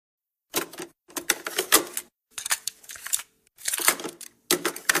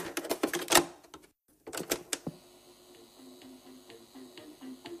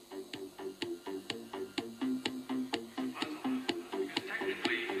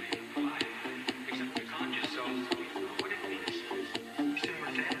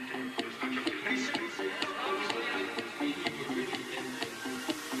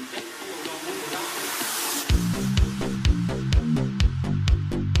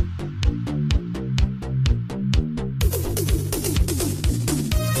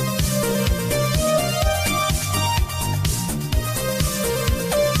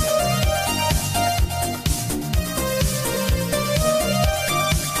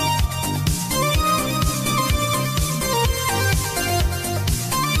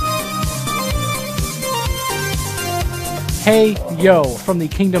Hey, yo, from the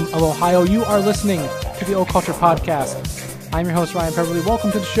Kingdom of Ohio, you are listening to the OCCULTURE podcast. I'm your host, Ryan Peverly.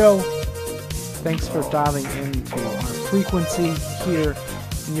 Welcome to the show. Thanks for dialing into our frequency here.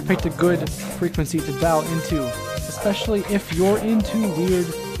 And you picked a good frequency to dial into, especially if you're into weird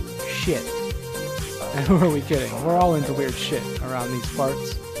shit. And who are we kidding? We're all into weird shit around these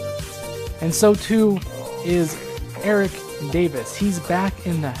parts. And so too is Erik Davis. He's back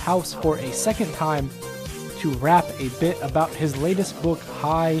in the house for a second time to rap a bit about his latest book,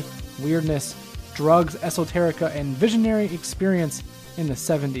 High Weirdness, Drugs, Esoterica and Visionary Experience in the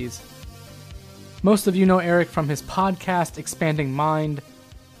 70s. Most of you know Erik from his podcast, Expanding Mind,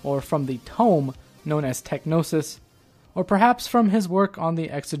 or from the tome known as TechGnosis, or perhaps from his work on the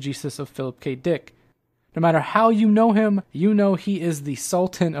Exegesis of Philip K. Dick. No matter how you know him, you know he is the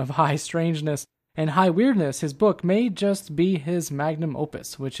sultan of high strangeness, and High Weirdness, his book, may just be his magnum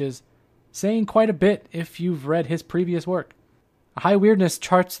opus, which is saying quite a bit if you've read his previous work. High Weirdness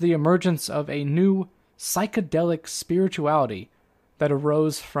charts the emergence of a new psychedelic spirituality that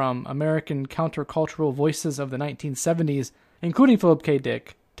arose from American countercultural voices of the 1970s, including Philip K.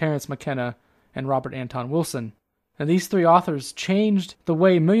 Dick, Terence, McKenna, and Robert Anton Wilson. And these three authors changed the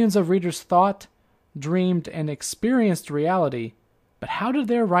way millions of readers thought, dreamed, and experienced reality. But how did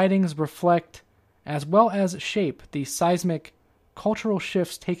their writings reflect, as well as shape, the seismic cultural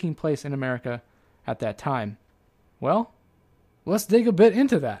shifts taking place in America at that time? Well, let's dig a bit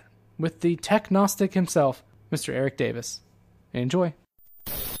into that with the tech-gnostic himself, Mr. Erik Davis. Enjoy.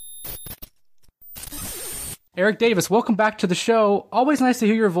 Erik Davis, welcome back to the show. Always nice to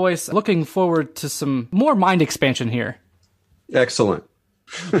hear your voice. Looking forward to some more mind expansion here. Excellent.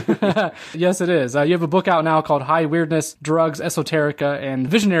 Yes, it is. You have a book out now called High Weirdness, Drugs, Esoterica and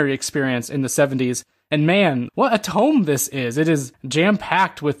Visionary Experience in the 70s. And man, what a tome this is. It is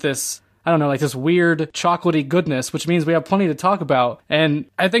jam-packed with this, I don't know, like this weird chocolatey goodness, which means we have plenty to talk about. And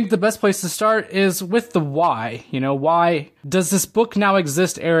I think the best place to start is with the why. You know, why does this book now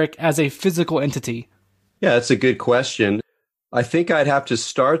exist, Erik, as a physical entity? Yeah, that's a good question. I think I'd have to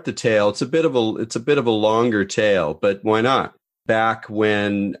start the tale. It's a bit of a longer tale, but why not? Back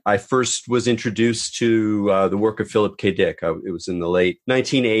when I first was introduced to the work of Philip K. Dick, it was in the late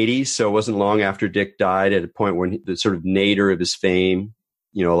 1980s, so it wasn't long after Dick died, at a point when the sort of nadir of his fame,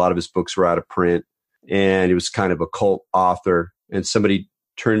 you know, a lot of his books were out of print, and he was kind of a cult author, and somebody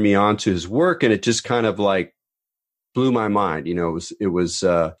turned me on to his work, and it just kind of like blew my mind. You know, it was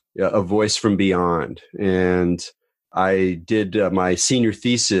a voice from beyond. And I did my senior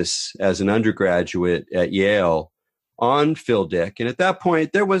thesis as an undergraduate at Yale on Phil Dick. And at that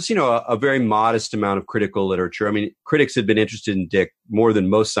point, there was, you know, a very modest amount of critical literature. I mean, critics had been interested in Dick more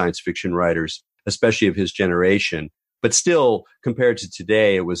than most science fiction writers, especially of his generation. But still, compared to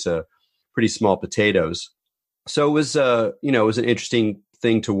today, it was pretty small potatoes. So it was, you know, it was an interesting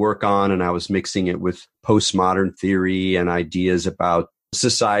thing to work on. And I was mixing it with postmodern theory and ideas about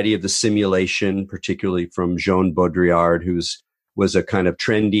society of the simulation, particularly from Jean Baudrillard, who was a kind of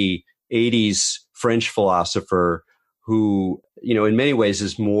trendy 80s French philosopher who, you know, in many ways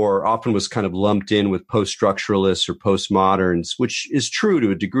often was kind of lumped in with post-structuralists or postmoderns, which is true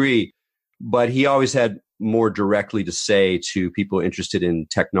to a degree, but he always had more directly to say to people interested in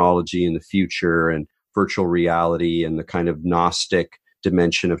technology in the future and virtual reality and the kind of Gnostic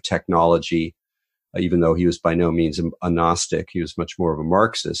dimension of technology. Even though he was by no means a Gnostic, he was much more of a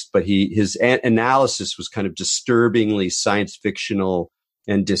Marxist, but his analysis was kind of disturbingly science fictional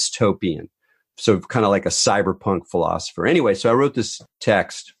and dystopian. So kind of like a cyberpunk philosopher. Anyway, so I wrote this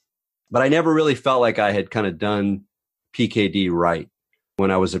text, but I never really felt like I had kind of done PKD right. When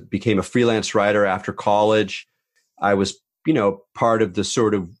I became a freelance writer after college, I was, you know, part of the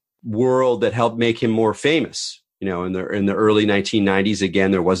sort of world that helped make him more famous. You know, in the early 1990s, again,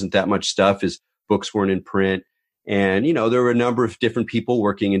 there wasn't that much stuff. His books weren't in print. And, you know, there were a number of different people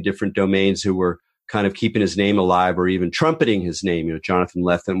working in different domains who were kind of keeping his name alive or even trumpeting his name. You know, Jonathan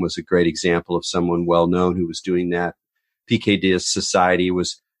Lethem was a great example of someone well known who was doing that. PKD Society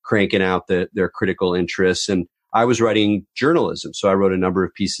was cranking out their critical interests. And I was writing journalism. So I wrote a number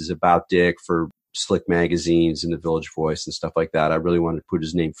of pieces about Dick for Slick magazines and the Village Voice and stuff like that. I really wanted to put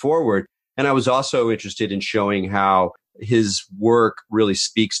his name forward. And I was also interested in showing how his work really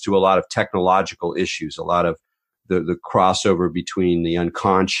speaks to a lot of technological issues, a lot of the crossover between the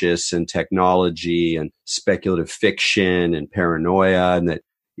unconscious and technology and speculative fiction and paranoia. And that,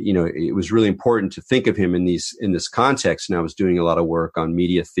 you know, it was really important to think of him in this context. And I was doing a lot of work on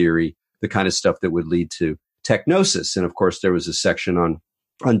media theory, the kind of stuff that would lead to TechGnosis. And of course, there was a section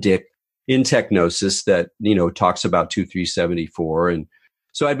on Dick in TechGnosis that, you know, talks about 2374 and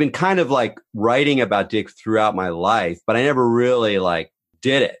So I'd been kind of like writing about Dick throughout my life, but I never really like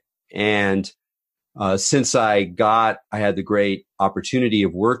did it. And since I had the great opportunity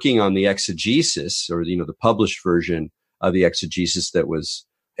of working on the Exegesis, or, the published version of the Exegesis that was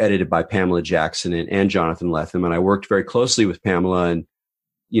edited by Pamela Jackson and Jonathan Lethem. And I worked very closely with Pamela, and,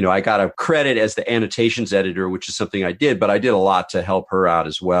 I got a credit as the annotations editor, which is something I did, but I did a lot to help her out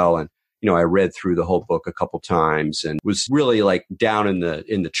as well. And, I read through the whole book a couple times and was really like down in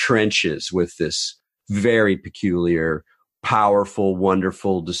the trenches with this very peculiar, powerful,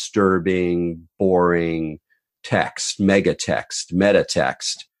 wonderful, disturbing, boring text, mega text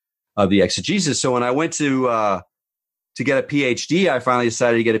of the Exegesis. So when I went to get a PhD, I finally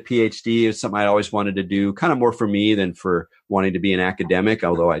decided to get a PhD. It was something I always wanted to do, kind of more for me than for wanting to be an academic,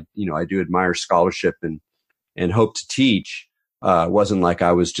 although I do admire scholarship and hope to teach. It wasn't like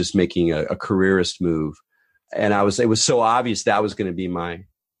I was just making a careerist move. And it was so obvious that was going to be my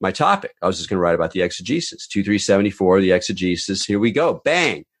topic. I was just going to write about the Exegesis, 2374, the Exegesis. Here we go.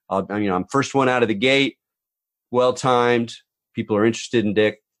 Bang. I'm first one out of the gate, well-timed. People are interested in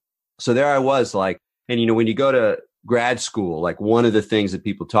Dick. So there I was like, and when you go to grad school, like one of the things that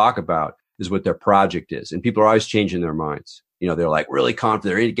people talk about is what their project is. And people are always changing their minds. They're like really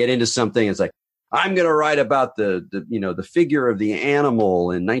confident. They're get into something. It's like, I'm going to write about the figure of the animal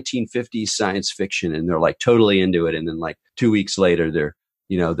in 1950s science fiction. And they're like totally into it. And then like 2 weeks later,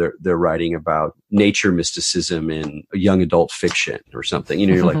 they're writing about nature mysticism in young adult fiction or something.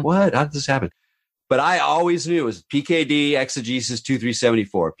 You're like, what? How did this happen? But I always knew it was PKD Exegesis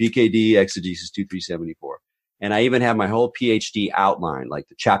 2374, PKD Exegesis 2374. And I even had my whole PhD outline, like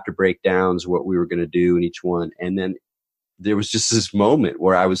the chapter breakdowns, what we were going to do in each one. And then there was just this moment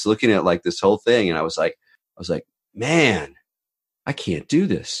where I was looking at like this whole thing, and I was like, man, I can't do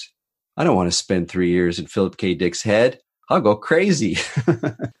this. I don't want to spend 3 years in Philip K. Dick's head. I'll go crazy.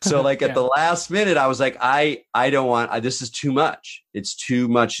 So like at the last minute, I was like, I don't want, this is too much. It's too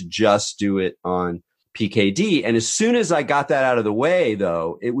much. Just do it on PKD. And as soon as I got that out of the way,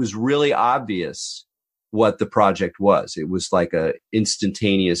 though, it was really obvious what the project was. It was like a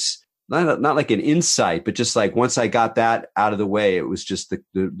instantaneous, not like an insight, but just like once I got that out of the way, it was just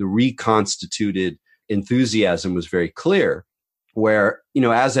the reconstituted enthusiasm was very clear. Where,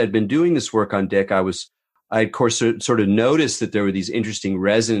 as I'd been doing this work on Dick, I of course sort of noticed that there were these interesting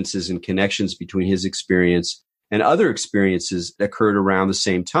resonances and connections between his experience and other experiences that occurred around the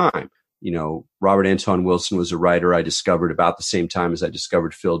same time. Robert Anton Wilson was a writer I discovered about the same time as I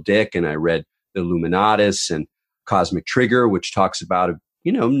discovered Phil Dick, and I read The Illuminatus and Cosmic Trigger, which talks about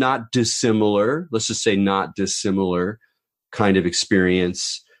not dissimilar, let's just say not dissimilar kind of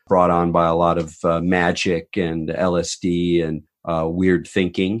experience brought on by a lot of magic and LSD and weird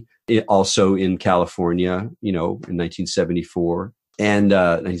thinking. Also in California, in 1974 and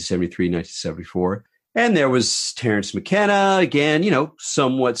 1973, 1974. And there was Terence McKenna, again,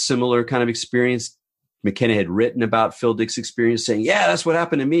 somewhat similar kind of experience. McKenna had written about Phil Dick's experience saying, yeah, that's what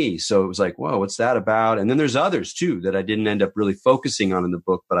happened to me. So it was like, whoa, what's that about? And then there's others too that I didn't end up really focusing on in the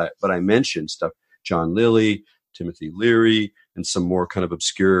book, but I mentioned stuff, John Lilly, Timothy Leary, and some more kind of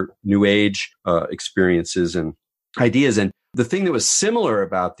obscure New Age experiences and ideas. And the thing that was similar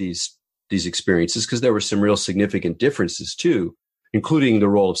about these experiences, because there were some real significant differences too, including the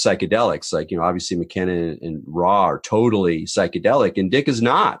role of psychedelics. Like, obviously McKenna and Ra are totally psychedelic, and Dick is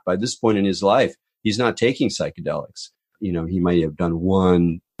not. By this point in his life, he's not taking psychedelics. He might have done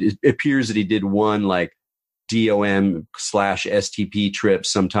one. It appears that he did one like DOM/STP trip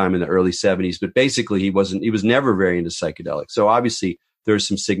sometime in the early 70s, but basically he was never very into psychedelics. So obviously there's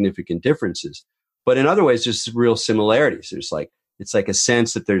some significant differences. But in other ways, there's real similarities. It's like a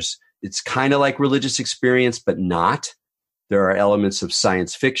sense that it's kind of like religious experience, but not. There are elements of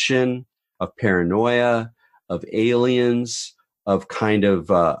science fiction, of paranoia, of aliens, of kind of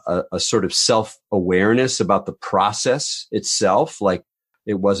a sort of self-awareness about the process itself. Like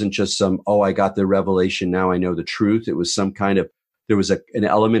it wasn't just I got the revelation, now I know the truth. It was there was an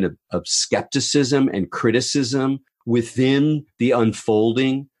element of skepticism and criticism within the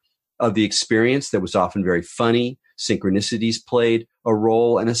unfolding of the experience that was often very funny. Synchronicities played a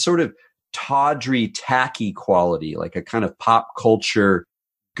role, and a sort of tawdry, tacky quality, like a kind of pop culture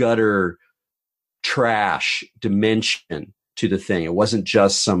gutter trash dimension to the thing. It wasn't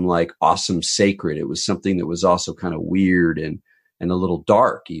just some like awesome sacred. It was something that was also kind of weird and a little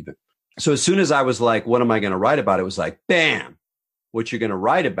dark even. So as soon as I was like, what am I going to write about? It was like, bam, what you're going to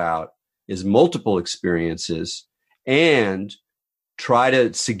write about is multiple experiences and try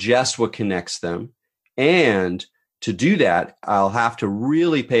to suggest what connects them and to do that, I'll have to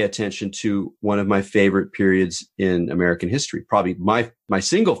really pay attention to one of my favorite periods in American history, probably my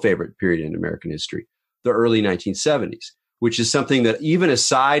single favorite period in American history, the early 1970s, which is something that even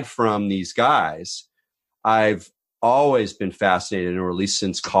aside from these guys, I've always been fascinated, or at least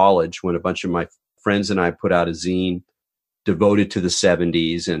since college, when a bunch of my friends and I put out a zine devoted to the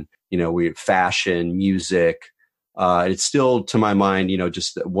 70s, and, we had fashion, music. It's still, to my mind,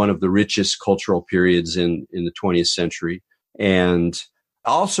 just one of the richest cultural periods in the 20th century. And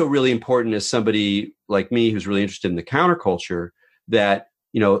also really important as somebody like me who's really interested in the counterculture, that,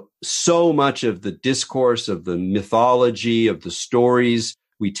 so much of the discourse, of the mythology, of the stories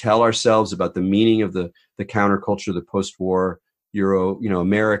we tell ourselves about the meaning of the counterculture, the post-war Euro,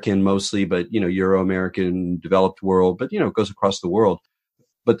 American mostly, but, Euro-American developed world, but, it goes across the world.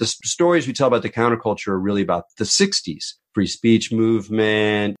 But the stories we tell about the counterculture are really about the 60s, free speech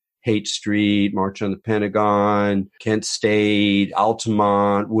movement, Hate Street, March on the Pentagon, Kent State,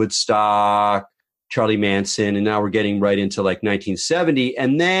 Altamont, Woodstock, Charlie Manson. And now we're getting right into like 1970.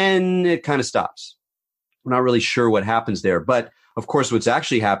 And then it kind of stops. We're not really sure what happens there. But of course, what's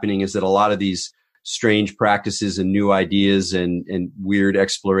actually happening is that a lot of these strange practices and new ideas and weird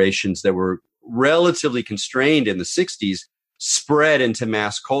explorations that were relatively constrained in the 60s spread into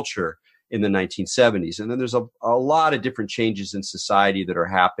mass culture in the 1970s. And then there's a lot of different changes in society that are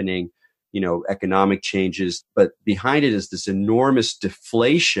happening, economic changes, but behind it is this enormous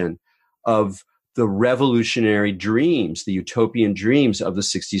deflation of the revolutionary dreams, the utopian dreams of the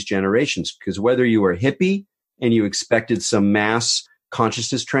 60s generations. Because whether you were a hippie and you expected some mass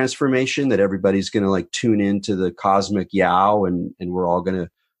consciousness transformation that everybody's going to like tune into the cosmic yow and we're all going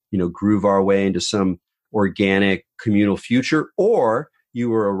to, groove our way into some organic communal future, or you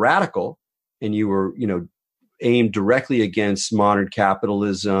were a radical and you were, aimed directly against modern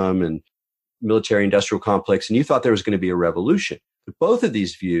capitalism and military industrial complex, and you thought there was going to be a revolution. But both of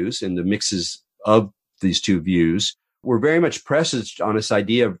these views and the mixes of these two views were very much presaged on this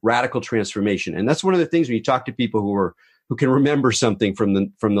idea of radical transformation. And that's one of the things when you talk to people who can remember something from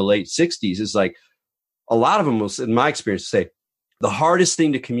the late 60s, is like a lot of them will, in my experience, say the hardest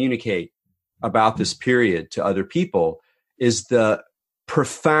thing to communicate about this period to other people is the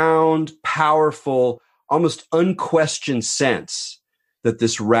profound, powerful, almost unquestioned sense that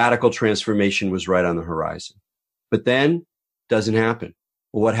this radical transformation was right on the horizon. But then doesn't happen.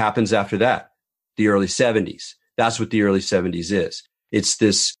 Well, what happens after that? The early 70s. That's what the early 70s is. It's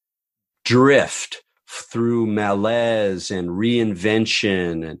this drift through malaise and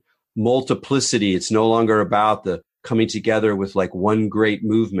reinvention and multiplicity. It's no longer about the coming together with like one great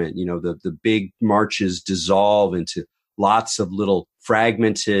movement. The big marches dissolve into lots of little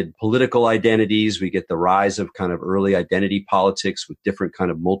fragmented political identities. We get the rise of kind of early identity politics with different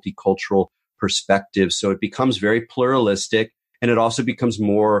kind of multicultural perspectives. So it becomes very pluralistic, and it also becomes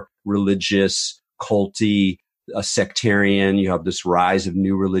more religious, culty, sectarian. You have this rise of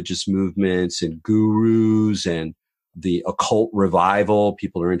new religious movements and gurus and the occult revival.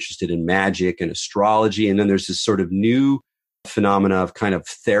 People are interested in magic and astrology. And then there's this sort of new phenomena of kind of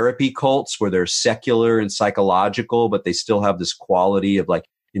therapy cults where they're secular and psychological, but they still have this quality of like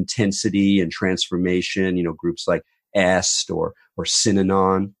intensity and transformation, groups like Est or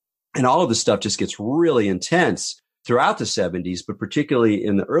Synanon. And all of this stuff just gets really intense throughout the 70s, but particularly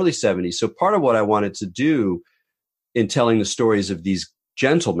in the early 70s. So part of what I wanted to do in telling the stories of these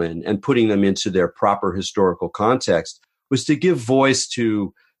gentlemen and putting them into their proper historical context was to give voice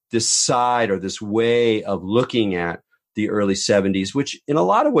to this side or this way of looking at the early 70s, which in a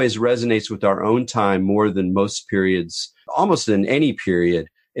lot of ways resonates with our own time more than most periods, almost in any period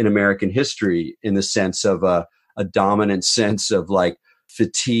in American history, in the sense of a dominant sense of like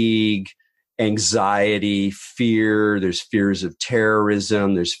fatigue, anxiety, fear. There's fears of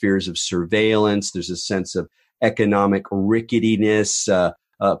terrorism. There's fears of surveillance. There's a sense of economic ricketiness,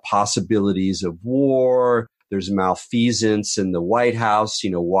 possibilities of war. There's malfeasance in the White House.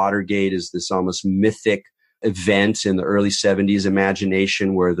 Watergate is this almost mythic event in the early 70s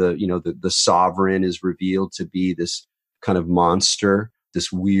imagination where the sovereign is revealed to be this kind of monster,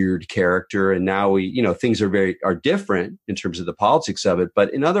 this weird character. And now things are different in terms of the politics of it,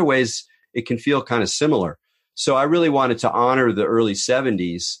 but in other ways, it can feel kind of similar. So I really wanted to honor the early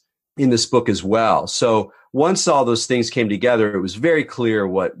 70s in this book as well. So once all those things came together, it was very clear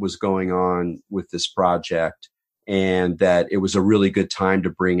what was going on with this project and that it was a really good time to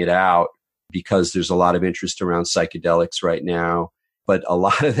bring it out because there's a lot of interest around psychedelics right now. But a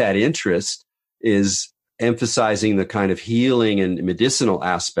lot of that interest is emphasizing the kind of healing and medicinal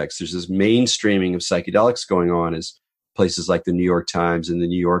aspects. There's this mainstreaming of psychedelics going on as places like the New York Times and the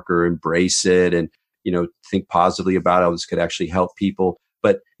New Yorker embrace it. And think positively about how this could actually help people.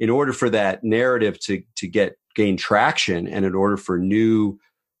 But in order for that narrative to gain traction, and in order for new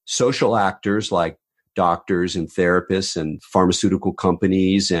social actors like doctors and therapists and pharmaceutical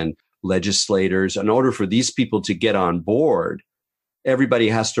companies and legislators, in order for these people to get on board, everybody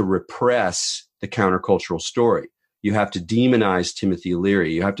has to repress the countercultural story. You have to demonize Timothy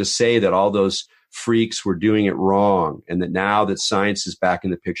Leary. You have to say that all those freaks were doing it wrong, and that now that science is back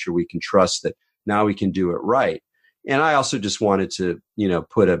in the picture, we can trust that now we can do it right. And I also just wanted to,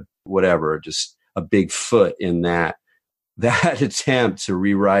 put just a big foot in that attempt to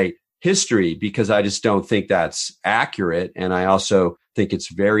rewrite history, because I just don't think that's accurate. And I also think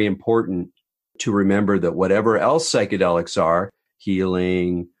it's very important to remember that whatever else psychedelics are,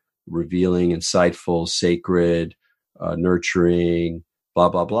 healing, revealing, insightful, sacred, nurturing, blah,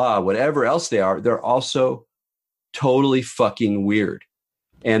 blah, blah, whatever else they are, they're also totally fucking weird.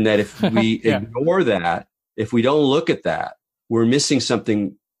 And that if we ignore that, if we don't look at that, we're missing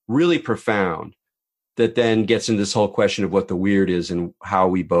something really profound that then gets into this whole question of what the weird is and how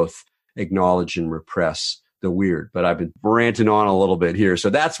we both acknowledge and repress the weird. But I've been ranting on a little bit here. So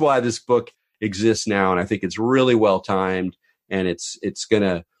that's why this book exists now. And I think it's really well timed, and it's going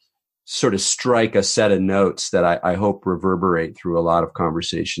to sort of strike a set of notes that I hope reverberate through a lot of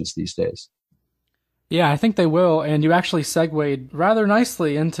conversations these days. Yeah, I think they will. And you actually segued rather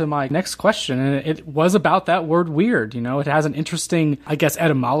nicely into my next question. And it was about that word weird. It has an interesting,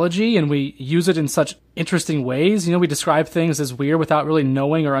 etymology, and we use it in such interesting ways. We describe things as weird without really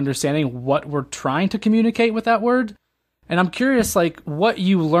knowing or understanding what we're trying to communicate with that word. And I'm curious, what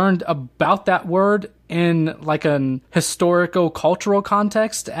you learned about that word in an historical cultural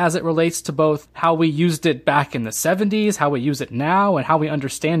context as it relates to both how we used it back in the 70s, how we use it now, and how we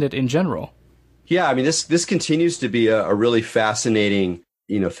understand it in general. Yeah, I mean, this continues to be a really fascinating,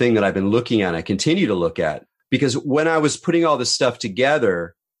 thing that I've been looking at. I continue to look at, because when I was putting all this stuff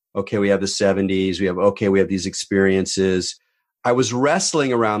together, okay, we have the 70s, we have these experiences. I was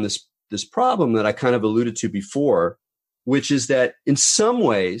wrestling around this problem that I kind of alluded to before, which is that in some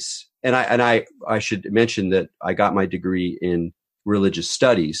ways, and I should mention that I got my degree in religious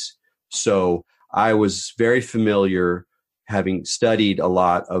studies, so I was very familiar, having studied a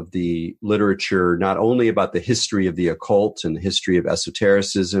lot of the literature, not only about the history of the occult and the history of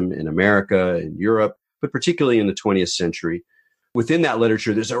esotericism in America and Europe, but particularly in the 20th century. Within that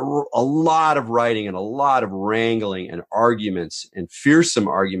literature, there's a lot of writing and a lot of wrangling and arguments and fearsome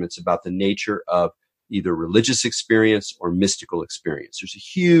arguments about the nature of either religious experience or mystical experience. There's a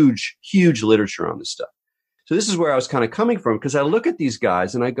huge, huge literature on this stuff. So this is where I was kind of coming from, because I look at these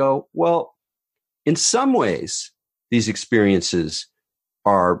guys and I go, well, in some ways, these experiences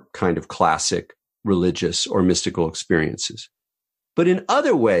are kind of classic religious or mystical experiences. But in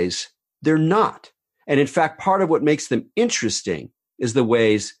other ways, they're not. And in fact, part of what makes them interesting is the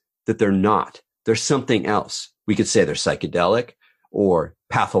ways that they're not. They're something else. We could say they're psychedelic or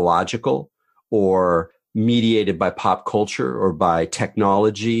pathological or mediated by pop culture or by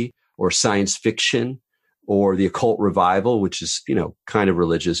technology or science fiction or the occult revival, which is, kind of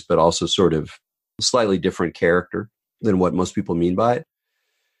religious, but also sort of slightly different character than what most people mean by it.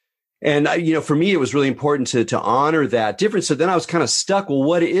 And, for me, it was really important to honor that difference. So then I was kind of stuck. Well,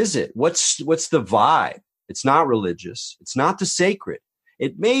 what is it? What's the vibe? It's not religious. It's not the sacred.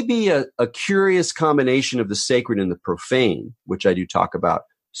 It may be a curious combination of the sacred and the profane, which I do talk about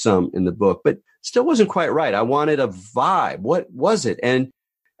some in the book, but still wasn't quite right. I wanted a vibe. What was it? And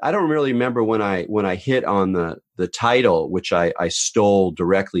I don't really remember when I hit on the title, which I stole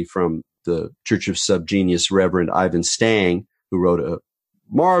directly from the Church of Subgenius Reverend Ivan Stang, who wrote a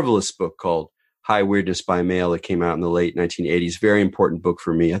marvelous book called High Weirdness by Mail that came out in the late 1980s. Very important book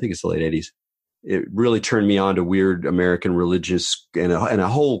for me. I think it's the late 80s. It really turned me on to weird American religious and a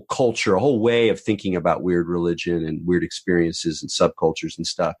whole culture, a whole way of thinking about weird religion and weird experiences and subcultures and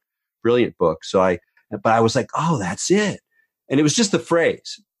stuff. Brilliant book. But I was like, oh, that's it. And it was just the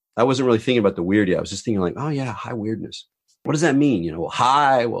phrase. I wasn't really thinking about the weird yet. I was just thinking like, oh yeah, high weirdness. What does that mean?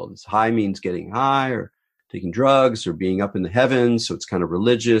 High. Well, this high means getting high or taking drugs or being up in the heavens. So it's kind of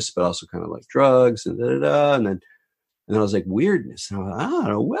religious, but also kind of like drugs and And then I was like, weirdness. And I was like, I don't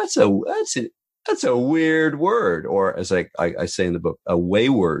know. That's a weird word. Or as I say in the book, a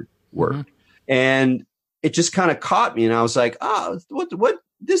wayward word. Mm-hmm. And it just kind of caught me. And I was like, what?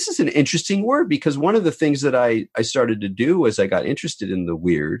 This is an interesting word, because one of the things that I started to do as I got interested in the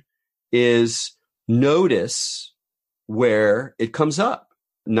weird is notice where it comes up,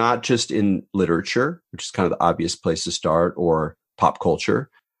 not just in literature, which is kind of the obvious place to start, or pop culture,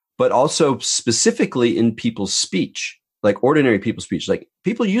 but also specifically in people's speech, like ordinary people's speech. Like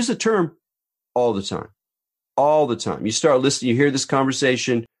people use the term all the time, all the time. You start listening, you hear this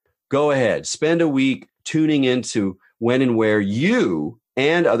conversation, go ahead, spend a week tuning into when and where you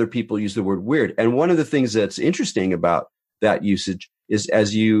and other people use the word weird. And one of the things that's interesting about that usage is,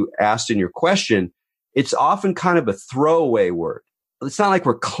 as you asked in your question, it's often kind of a throwaway word. It's not like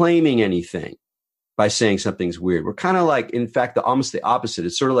we're claiming anything by saying something's weird. We're kind of like, in fact, almost the opposite.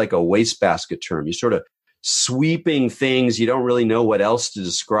 It's sort of like a wastebasket term. You're sort of sweeping things. You don't really know what else to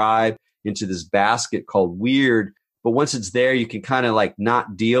describe into this basket called weird. But once it's there, you can kind of like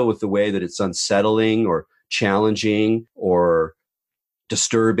not deal with the way that it's unsettling or challenging or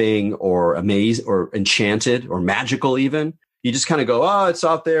disturbing or amazing or enchanted or magical even. You just kind of go, oh, it's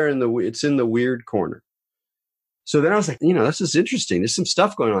out there it's in the weird corner. So then I was like, this is interesting. There's some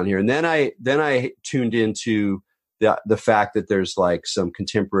stuff going on here. And then I tuned into the fact that there's like some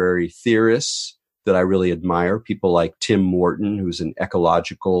contemporary theorists that I really admire. People like Tim Morton, who's an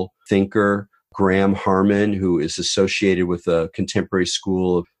ecological thinker, Graham Harman, who is associated with a contemporary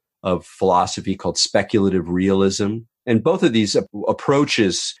school of philosophy called speculative realism. And both of these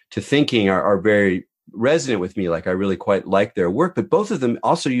approaches to thinking are very resonant with me. Like, I really quite like their work, but both of them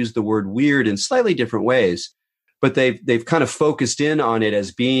also use the word weird in slightly different ways. But they've kind of focused in on it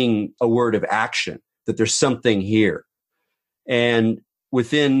as being a word of action, that there's something here. And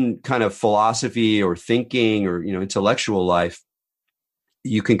within kind of philosophy or thinking or, intellectual life,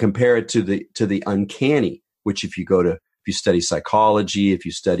 you can compare it to the uncanny, which if you study psychology, if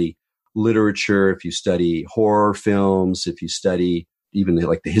you study literature, if you study horror films, if you study even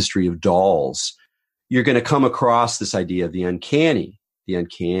the history of dolls, you're going to come across this idea of the uncanny. The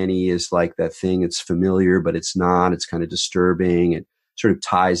uncanny is like that thing. It's familiar, but it's not. It's kind of disturbing. It sort of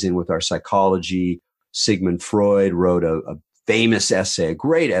ties in with our psychology. Sigmund Freud wrote a famous essay, a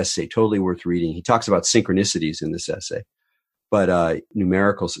great essay, totally worth reading. He talks about synchronicities in this essay, but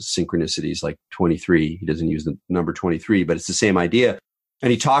numerical synchronicities like 23. He doesn't use the number 23, but it's the same idea.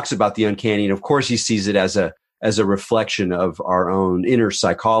 And he talks about the uncanny. And of course, he sees it as a reflection of our own inner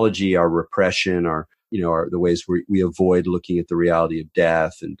psychology, our repression, the ways we avoid looking at the reality of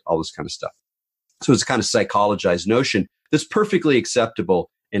death and all this kind of stuff. So it's a kind of psychologized notion that's perfectly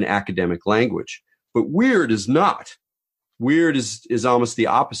acceptable in academic language. But weird is not. Weird is almost the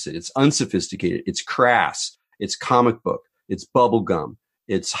opposite. It's unsophisticated. It's crass. It's comic book. It's bubblegum.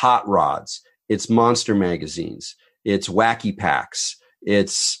 It's hot rods. It's monster magazines. It's wacky packs.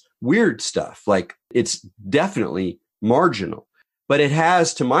 It's weird stuff. Like, it's definitely marginal. But it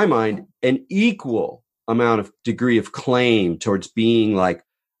has, to my mind, an equal amount of degree of claim towards being like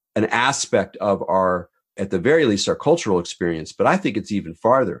an aspect of at the very least, our cultural experience. But I think it's even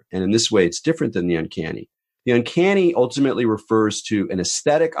farther. And in this way, it's different than the uncanny. The uncanny ultimately refers to an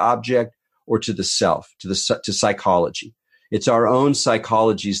aesthetic object or to the self, to psychology. It's our own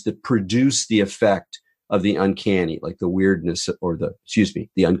psychologies that produce the effect of the uncanny, like the weirdness the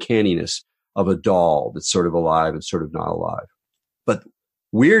uncanniness of a doll that's sort of alive and sort of not alive. But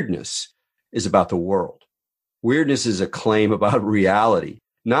weirdness is about the world. Weirdness is a claim about reality,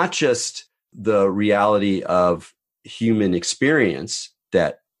 not just the reality of human experience,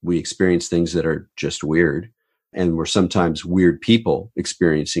 that we experience things that are just weird. And we're sometimes weird people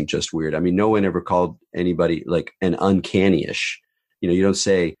experiencing just weird. I mean, no one ever called anybody like an uncanny-ish. You don't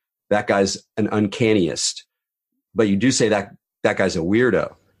say that guy's an uncanniest, but you do say that guy's a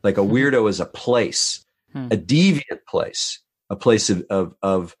weirdo. Like, a weirdo is a place, a deviant place. A place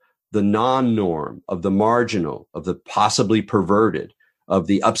of the non-norm, of the marginal, of the possibly perverted, of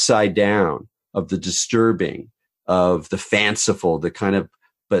the upside down, of the disturbing, of the fanciful, the kind of,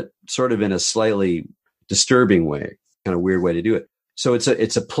 but sort of in a slightly disturbing way, kind of weird way to do it. So it's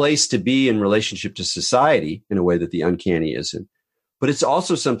a place to be in relationship to society in a way that the uncanny isn't. But it's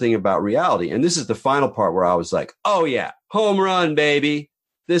also something about reality. And this is the final part where I was like, oh yeah, home run, baby.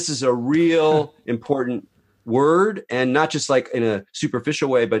 This is a real important word, and not just like in a superficial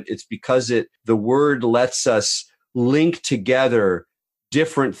way, but it's because the word lets us link together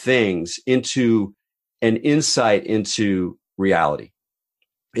different things into an insight into reality.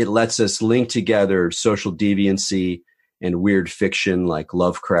 It lets us link together social deviancy and weird fiction like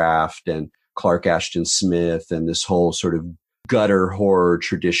Lovecraft and Clark Ashton Smith and this whole sort of gutter horror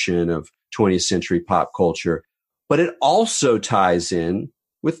tradition of 20th century pop culture. But it also ties in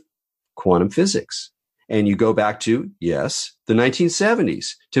with quantum physics. And you go back to, yes, the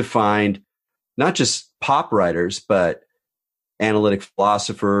 1970s to find not just pop writers, but analytic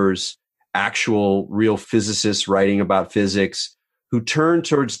philosophers, actual real physicists writing about physics who turn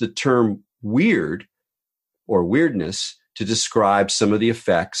towards the term weird or weirdness to describe some of the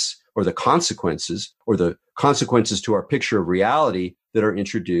effects or the consequences to our picture of reality that are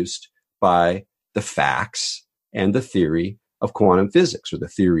introduced by the facts and the theory of quantum physics, or the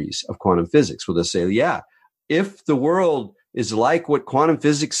theories of quantum physics. Well, they'll say, yeah, if the world is like what quantum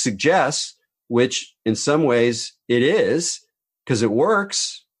physics suggests, which in some ways it is, because it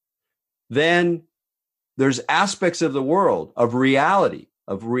works, then there's aspects of the world, of reality,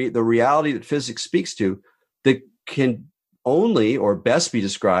 the reality that physics speaks to, that can only or best be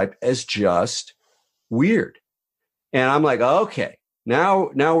described as just weird. And I'm like, okay,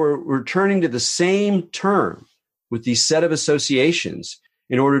 now we're returning to the same term with these set of associations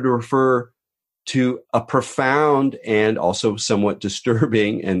in order to refer to a profound and also somewhat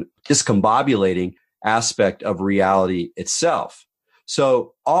disturbing and discombobulating aspect of reality itself.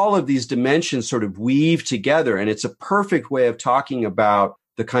 So all of these dimensions sort of weave together, and it's a perfect way of talking about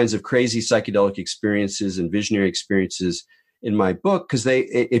the kinds of crazy psychedelic experiences and visionary experiences in my book, because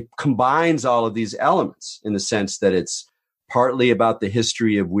it combines all of these elements in the sense that it's partly about the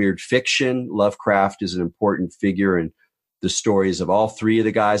history of weird fiction. Lovecraft is an important figure in the stories of all three of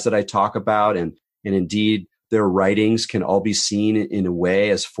the guys that I talk about. And indeed, their writings can all be seen in a way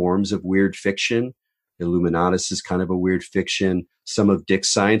as forms of weird fiction. Illuminatus is kind of a weird fiction. Some of Dick's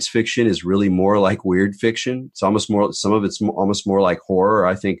science fiction is really more like weird fiction. It's almost more, some of it's almost more like horror.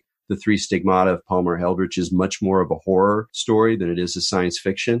 I think The Three Stigmata of Palmer Eldritch is much more of a horror story than it is a science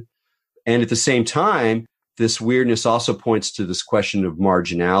fiction. And at the same time, this weirdness also points to this question of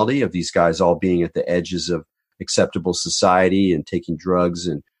marginality, of these guys all being at the edges of acceptable society and taking drugs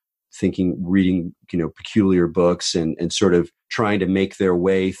and reading, peculiar books and sort of trying to make their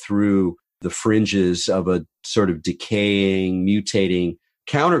way through the fringes of a sort of decaying, mutating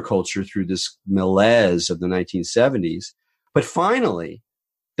counterculture through this malaise of the 1970s. But finally,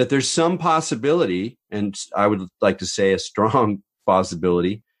 that there's some possibility, and I would like to say a strong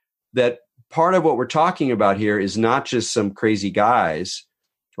possibility, that part of what we're talking about here is not just some crazy guys,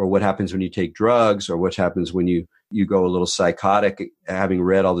 or what happens when you take drugs, or what happens when you go a little psychotic, having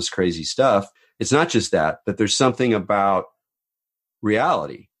read all this crazy stuff. It's not just that, but there's something about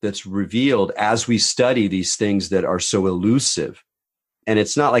reality that's revealed as we study these things that are so elusive. And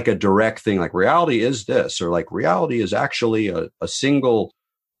it's not like a direct thing, like reality is this, or like reality is actually a single,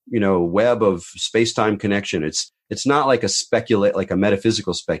 web of space-time connection. It's not like like a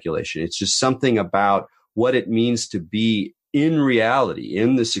metaphysical speculation. It's just something about what it means to be in reality,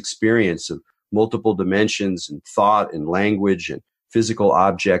 in this experience of multiple dimensions and thought and language and physical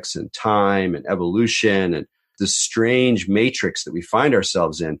objects and time and evolution and the strange matrix that we find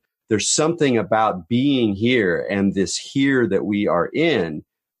ourselves in. There's something about being here and this here that we are in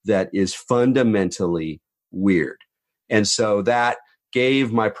that is fundamentally weird. And so that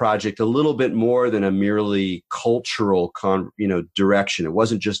gave my project a little bit more than a merely cultural direction. It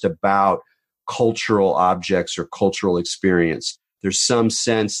wasn't just about cultural objects or cultural experience. There's some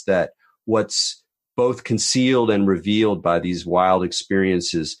sense that what's both concealed and revealed by these wild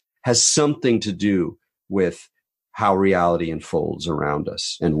experiences has something to do with how reality unfolds around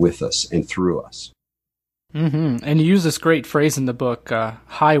us and with us and through us. Mm-hmm. And you use this great phrase in the book,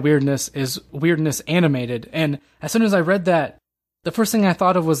 high weirdness is weirdness animated. And as soon as I read that, the first thing I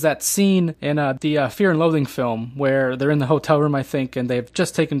thought of was that scene in the Fear and Loathing film where they're in the hotel room, I think, and they've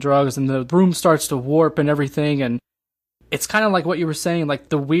just taken drugs and the room starts to warp and everything. And it's kind of like what you were saying, like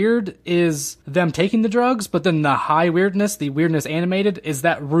the weird is them taking the drugs, but then the high weirdness, the weirdness animated, is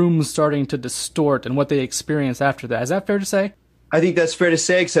that room starting to distort and what they experience after that. Is that fair to say? I think that's fair to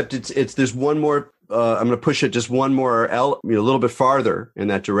say, except there's one more, I'm going to push it just one more, a little bit farther in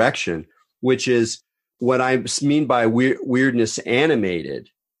that direction, which is what I mean by weirdness animated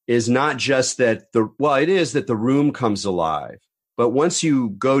is not just that it is that the room comes alive, but once you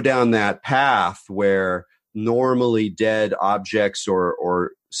go down that path where normally dead objects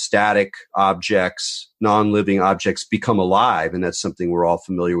or static objects, non-living objects become alive, and that's something we're all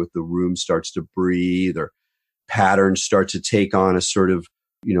familiar with, the room starts to breathe or patterns start to take on a sort of,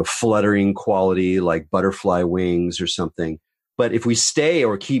 fluttering quality like butterfly wings or something. But if we stay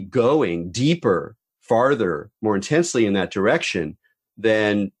or keep going deeper, farther, more intensely in that direction,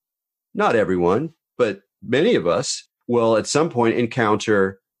 then not everyone, but many of us will at some point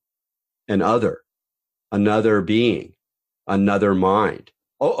encounter another being, another mind.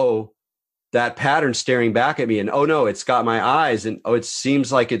 That pattern staring back at me, and oh no, it's got my eyes, and oh, it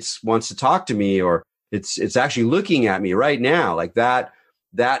seems like it wants to talk to me, or it's actually looking at me right now. Like that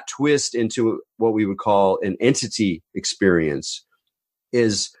twist into what we would call an entity experience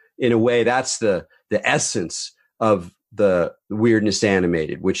is, in a way, that's the essence of the weirdness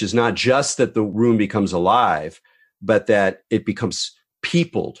animated, which is not just that the room becomes alive, but that it becomes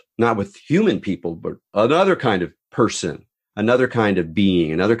peopled, not with human people, but another kind of person, another kind of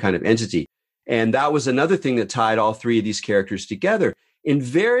being, another kind of entity. And that was another thing that tied all three of these characters together in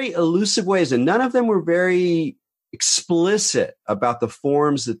very elusive ways. And none of them were very explicit about the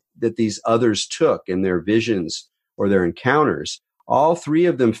forms that these others took in their visions or their encounters. All three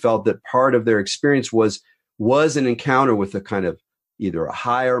of them felt that part of their experience was an encounter with a kind of either a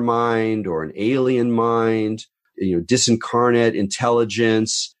higher mind or an alien mind, disincarnate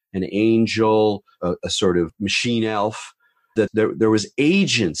intelligence, an angel, a sort of machine elf, that there was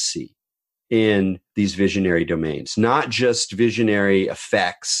agency in these visionary domains, not just visionary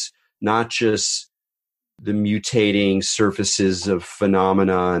effects, not just the mutating surfaces of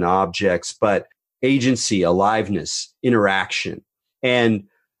phenomena and objects, but agency, aliveness, interaction. And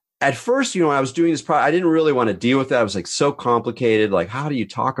at first, when I was doing this project, I didn't really want to deal with that. I was like, so complicated. Like, how do you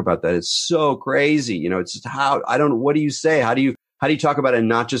talk about that? It's so crazy. It's just what do you say? How do you talk about it and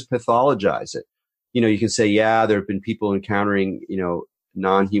not just pathologize it? You can say, yeah, there have been people encountering,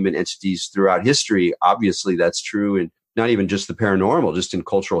 non-human entities throughout history. Obviously, that's true. And not even just the paranormal, just in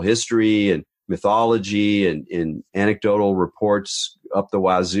cultural history and mythology and in anecdotal reports up the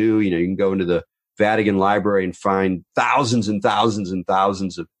wazoo. You can go into the Vatican Library and find thousands and thousands and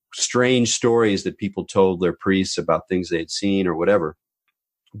thousands of strange stories that people told their priests about things they had seen or whatever.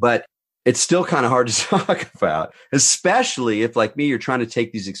 But it's still kind of hard to talk about, especially if, like me, you're trying to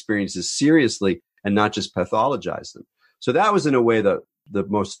take these experiences seriously and not just pathologize them. So that was, in a way, the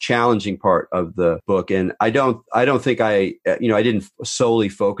most challenging part of the book. And I don't think I didn't solely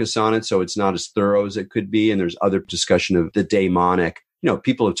focus on it, so it's not as thorough as it could be. And there's other discussion of the daemonic.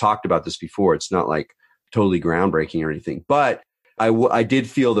 People have talked about this before. It's not like totally groundbreaking or anything, but I did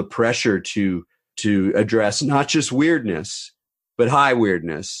feel the pressure to address not just weirdness, but high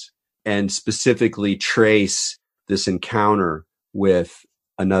weirdness, and specifically trace this encounter with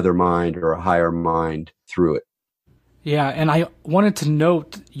another mind or a higher mind through it. Yeah, and I wanted to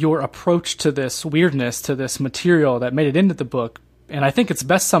note your approach to this weirdness, to this material that made it into the book. And I think it's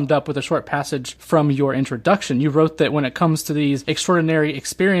best summed up with a short passage from your introduction. You wrote that when it comes to these extraordinary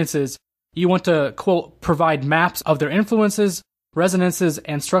experiences, you want to, quote, provide maps of their influences, resonances,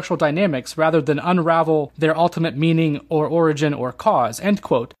 and structural dynamics rather than unravel their ultimate meaning or origin or cause, end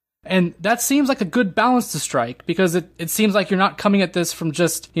quote. And that seems like a good balance to strike, because it seems like you're not coming at this from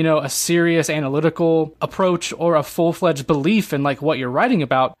just, a serious analytical approach or a full-fledged belief in like what you're writing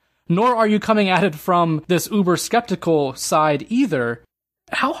about, nor are you coming at it from this uber skeptical side either.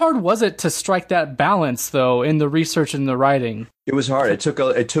 How hard was it to strike that balance, though, in the research and the writing? It was hard. It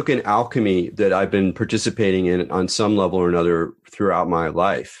took an alchemy that I've been participating in on some level or another throughout my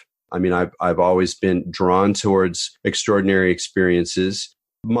life. I mean, I've always been drawn towards extraordinary experiences,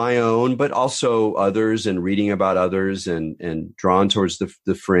 my own, but also others, and reading about others, and drawn towards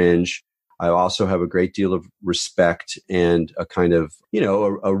the fringe. I also have a great deal of respect and a kind of,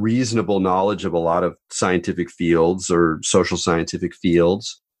 a reasonable knowledge of a lot of scientific fields or social scientific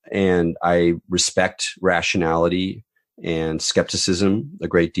fields. And I respect rationality and skepticism a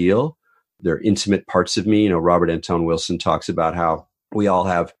great deal. They're intimate parts of me. Robert Anton Wilson talks about how we all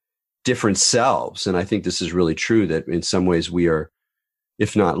have different selves. And I think this is really true, that in some ways we are,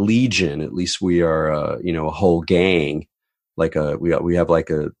 if not legion, at least we are, a whole gang. Like we have like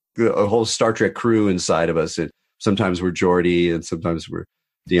a whole Star Trek crew inside of us. And sometimes we're Geordi and sometimes we're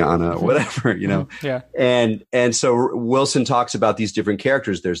Deanna, whatever, Yeah. And so Wilson talks about these different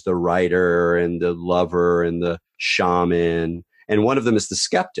characters. There's the writer and the lover and the shaman. And one of them is the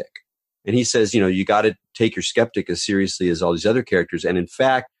skeptic. And he says, you got to take your skeptic as seriously as all these other characters. And in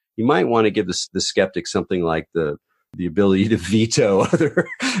fact, you might want to give the skeptic something like the ability to veto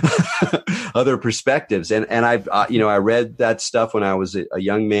other perspectives. And I've, I read that stuff when I was a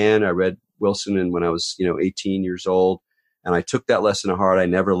young man. I read Wilson and when I was, 18 years old, and I took that lesson to heart. I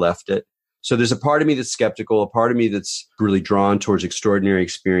never left it. So there's a part of me that's skeptical, a part of me that's really drawn towards extraordinary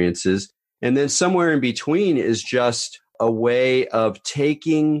experiences. And then somewhere in between is just a way of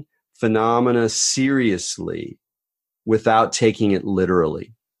taking phenomena seriously without taking it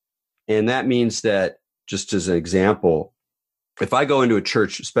literally. And that means that, just as an example, if I go into a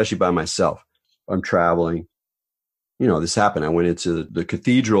church, especially by myself, I'm traveling, this happened. I went into the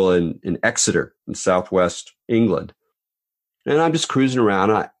cathedral in Exeter in southwest England, and I'm just cruising around.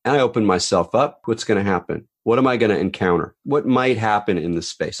 And I open myself up. What's going to happen? What am I going to encounter? What might happen in this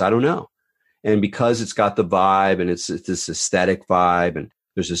space? I don't know. And because it's got the vibe and it's this aesthetic vibe and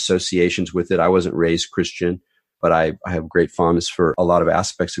there's associations with it. I wasn't raised Christian, but I have great fondness for a lot of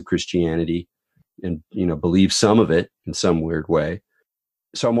aspects of Christianity, and, believe some of it in some weird way.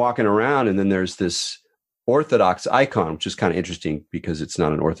 So I'm walking around, and then there's this Orthodox icon, which is kind of interesting because it's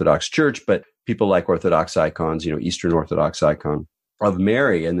not an Orthodox church, but people like Orthodox icons, Eastern Orthodox icon of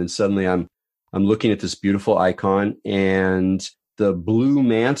Mary. And then suddenly I'm looking at this beautiful icon, and the blue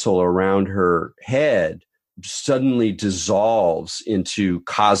mantle around her head suddenly dissolves into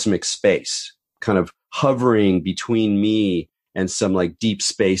cosmic space, kind of hovering between me and some like deep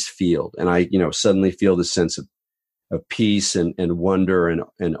space field. And I, suddenly feel this sense of peace and wonder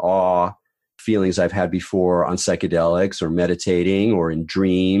and awe, feelings I've had before on psychedelics or meditating or in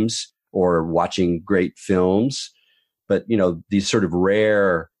dreams or watching great films. But, these sort of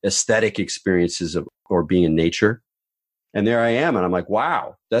rare aesthetic experiences or being in nature. And there I am. And I'm like,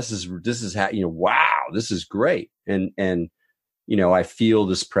 wow, this is wow, this is great. And, I feel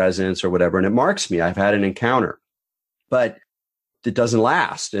this presence or whatever, and it marks me. I've had an encounter, but it doesn't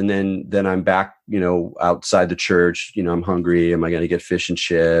last. And then I'm back, outside the church, I'm hungry. Am I going to get fish and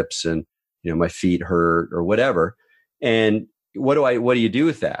chips? And, my feet hurt or whatever. And what do you do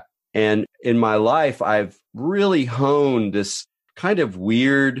with that? And in my life, I've really honed this kind of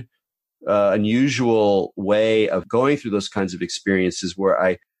weird, unusual way of going through those kinds of experiences where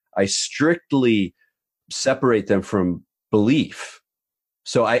I strictly separate them from belief.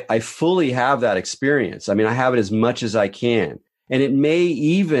 So I fully have that experience. I mean, I have it as much as I can. And it may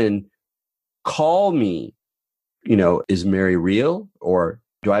even call me, is Mary real? Or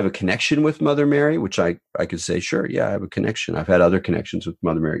do I have a connection with Mother Mary? Which I could say, sure, yeah, I have a connection. I've had other connections with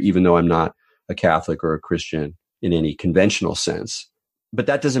Mother Mary, even though I'm not a Catholic or a Christian in any conventional sense. But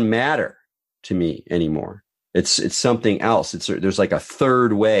that doesn't matter to me anymore. It's something else. There's like a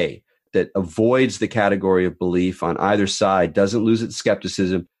third way that avoids the category of belief on either side, doesn't lose its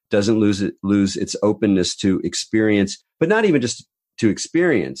skepticism, doesn't lose its openness to experience, but not even just to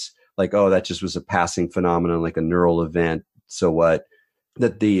experience, like, oh, that just was a passing phenomenon, like a neural event. So what?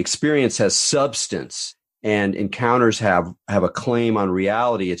 That the experience has substance and encounters have a claim on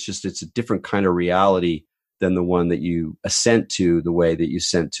reality. It's a different kind of reality than the one that you assent to, the way that you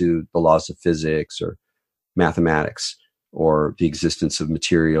assent to the laws of physics or mathematics or the existence of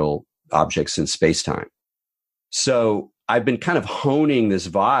material objects in space-time. So I've been kind of honing this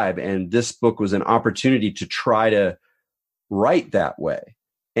vibe, and this book was an opportunity to try to write that way.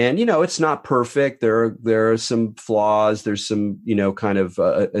 And, it's not perfect. There are some flaws. There's some, kind of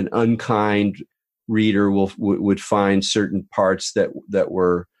an unkind reader would find certain parts that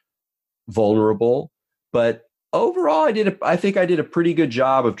were vulnerable. But overall, I think I did a pretty good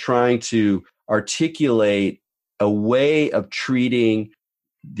job of trying to articulate a way of treating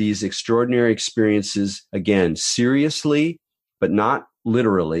these extraordinary experiences, again, seriously, but not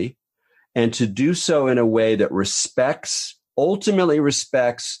literally, and to do so in a way that ultimately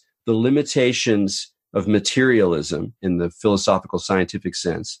respects the limitations of materialism in the philosophical scientific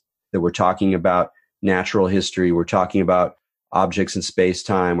sense, that we're talking about natural history, we're talking about objects in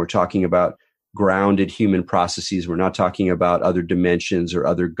space-time, we're talking about grounded human processes, we're not talking about other dimensions or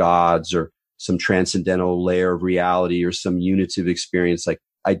other gods or some transcendental layer of reality or some unitive experience. Like,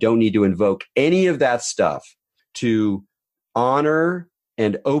 I don't need to invoke any of that stuff to honor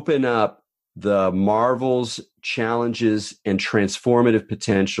and open up the marvels, challenges, and transformative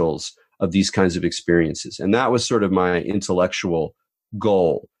potentials of these kinds of experiences. And that was sort of my intellectual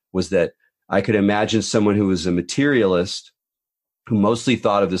goal, was that I could imagine someone who was a materialist, who mostly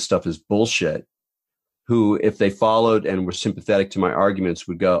thought of this stuff as bullshit, who, if they followed and were sympathetic to my arguments,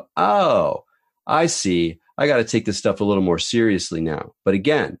 would go, oh, I see. I got to take this stuff a little more seriously now. But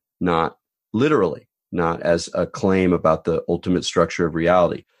again, not literally, not as a claim about the ultimate structure of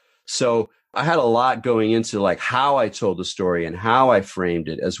reality. So I had a lot going into like how I told the story and how I framed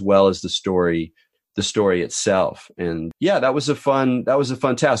it, as well as the story itself. And yeah, that was a fun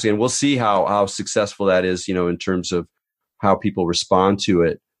task. And we'll see how successful that is, in terms of how people respond to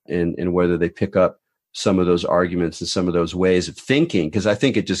it and whether they pick up some of those arguments and some of those ways of thinking. Because I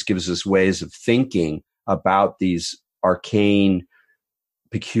think it just gives us ways of thinking about these arcane,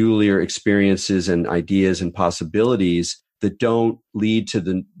 peculiar experiences and ideas and possibilities that don't lead to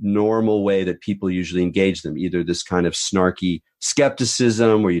the normal way that people usually engage them. Either this kind of snarky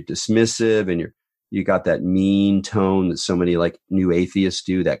skepticism where you're dismissive and you got that mean tone that so many like new atheists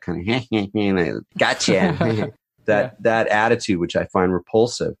do, that kind of gotcha, that attitude, which I find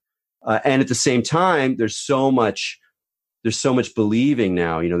repulsive. And at the same time, there's so much believing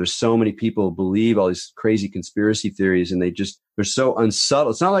now. There's so many people who believe all these crazy conspiracy theories, and they're so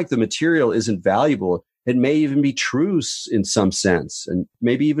unsubtle. It's not like the material isn't valuable. It may even be true in some sense, and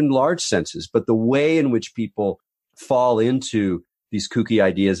maybe even large senses, but the way in which people fall into these kooky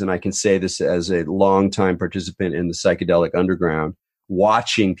ideas, and I can say this as a longtime participant in the psychedelic underground,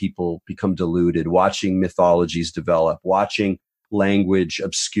 watching people become deluded, watching mythologies develop, watching language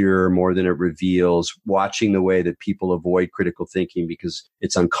obscure more than it reveals, watching the way that people avoid critical thinking because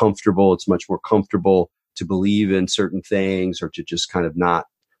it's uncomfortable. It's much more comfortable to believe in certain things or to just kind of not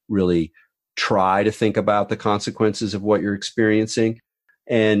really try to think about the consequences of what you're experiencing.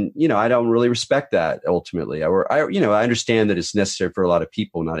 And, I don't really respect that ultimately. I understand that it's necessary for a lot of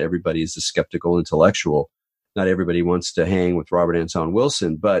people. Not everybody is a skeptical intellectual. Not everybody wants to hang with Robert Anton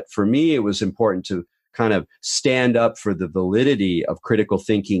Wilson. But for me, it was important to kind of stand up for the validity of critical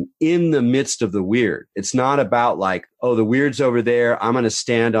thinking in the midst of the weird. It's not about like, oh, the weird's over there. I'm going to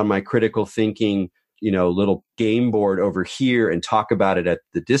stand on my critical thinking, little game board over here and talk about it at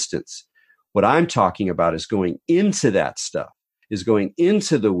the distance. What I'm talking about is going into that stuff, is going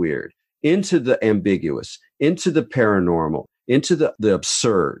into the weird, into the ambiguous, into the paranormal, into the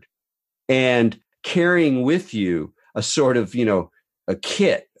absurd, and carrying with you a sort of, a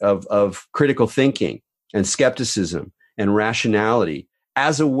kit of critical thinking and skepticism and rationality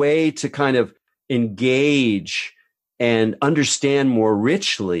as a way to kind of engage and understand more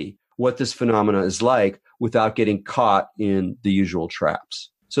richly what this phenomena is like without getting caught in the usual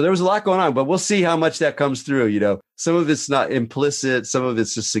traps. So there was a lot going on, but we'll see how much that comes through. Some of it's not implicit, some of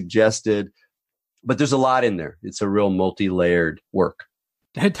it's just suggested, but there's a lot in there. It's a real multi-layered work.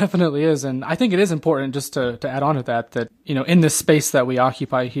 It definitely is. And I think it is important just to add on to that, in this space that we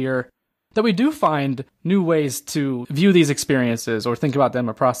occupy here, that we do find new ways to view these experiences or think about them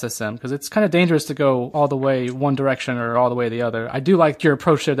or process them, because it's kind of dangerous to go all the way one direction or all the way the other. I do like your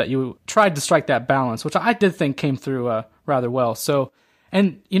approach there that you tried to strike that balance, which I did think came through rather well. So,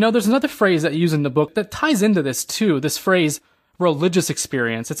 and there's another phrase that you use in the book that ties into this too, this phrase, religious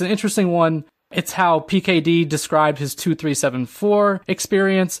experience. It's an interesting one. It's how PKD described his 2374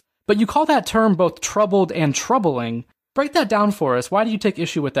 experience, but you call that term both troubled and troubling. Break that down for us. Why do you take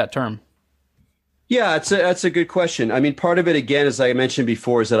issue with that term? Yeah, that's a good question. I mean, part of it, again, as I mentioned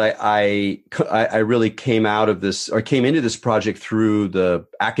before, is that I really came into this project through the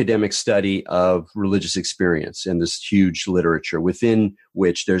academic study of religious experience and this huge literature within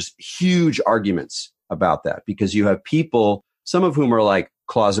which there's huge arguments about that, because you have people, some of whom are like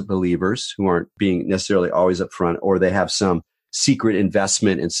closet believers who aren't being necessarily always upfront, or they have some secret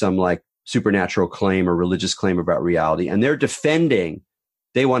investment in some like supernatural claim or religious claim about reality. And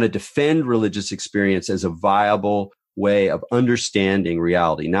they want to defend religious experience as a viable way of understanding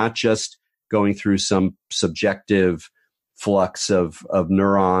reality, not just going through some subjective flux of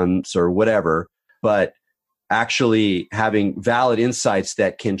neurons or whatever, but actually having valid insights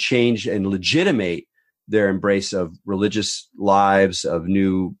that can change and legitimate their embrace of religious lives, of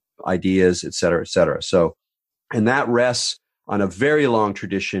new ideas, et cetera, et cetera. So, and that rests on a very long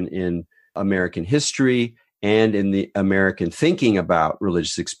tradition in American history and in the American thinking about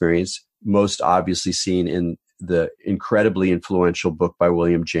religious experience, most obviously seen in the incredibly influential book by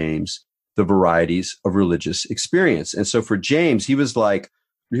William James, The Varieties of Religious Experience. And so for James, he was like,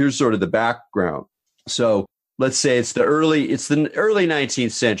 here's sort of the background. So let's say it's the early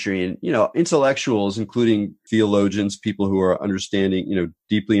 19th century, and intellectuals, including theologians, people who are understanding,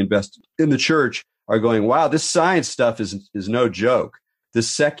 deeply invested in the church, are going, wow, this science stuff is no joke. The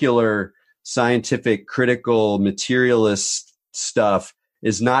secular, scientific, critical, materialist stuff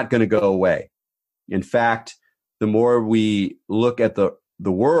is not going to go away. In fact, the more we look at the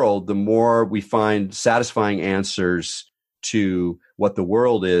world, the more we find satisfying answers to what the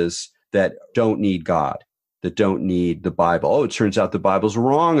world is that don't need God, that don't need the Bible. Oh, it turns out the Bible's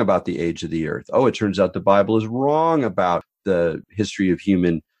wrong about the age of the earth. Oh, it turns out the Bible is wrong about the history of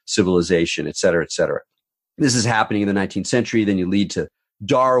human civilization, et cetera, et cetera. This is happening in the 19th century. Then you lead to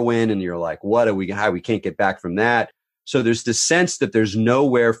Darwin, and you're like, how we can't get back from that. So there's this sense that there's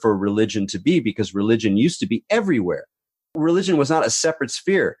nowhere for religion to be, because religion used to be everywhere. Religion was not a separate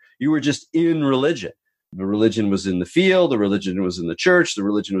sphere. You were just in religion. The religion was in the field. The religion was in the church. The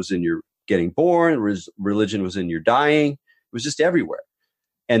religion was in your getting born. Religion was in your dying. It was just everywhere.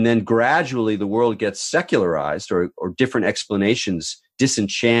 And then gradually the world gets secularized, or different explanations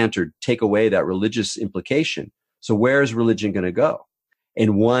disenchant or take away that religious implication. So where is religion going to go?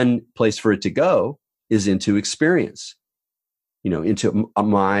 And one place for it to go is into experience, into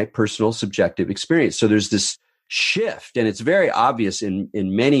my personal subjective experience. So there's this shift, and it's very obvious in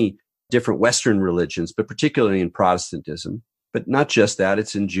many different Western religions, but particularly in Protestantism. But not just that,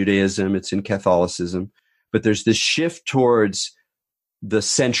 it's in Judaism, it's in Catholicism. But there's this shift towards the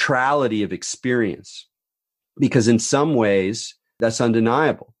centrality of experience, because in some ways that's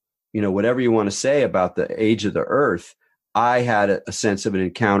undeniable. Whatever you want to say about the age of the earth, I had a sense of an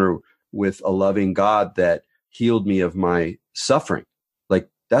encounter with a loving God that healed me of my suffering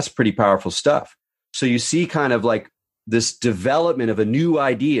That's pretty powerful stuff. So you see kind of like this development of a new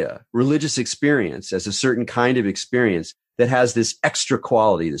idea, religious experience as a certain kind of experience that has this extra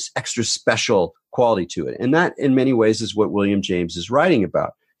quality, this extra special quality to it. And that in many ways is what William James is writing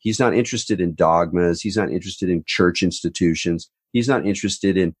about. He's not interested in dogmas. He's not interested in church institutions. He's not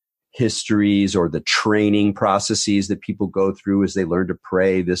interested in histories or the training processes that people go through as they learn to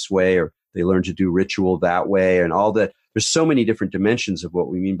pray this way or they learn to do ritual that way and all that. There's so many different dimensions of what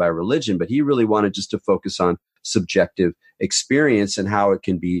we mean by religion, but he really wanted just to focus on subjective experience and how it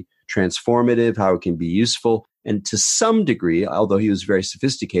can be transformative, how it can be useful. And to some degree, although he was very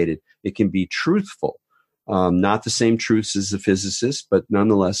sophisticated, it can be truthful. Not the same truths as the physicist, but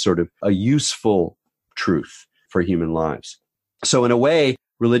nonetheless sort of a useful truth for human lives. So in a way,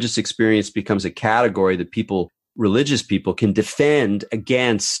 religious experience becomes a category that religious people can defend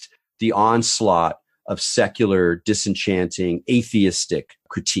against the onslaught of secular, disenchanting, atheistic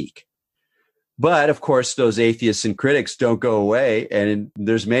critique. But of course, those atheists and critics don't go away. And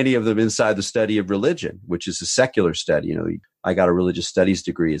there's many of them inside the study of religion, which is a secular study. I got a religious studies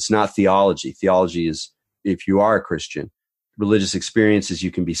degree. It's not theology. Theology is, if you are a Christian, religious experiences,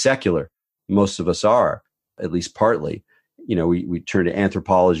 you can be secular. Most of us are, at least partly. We turn to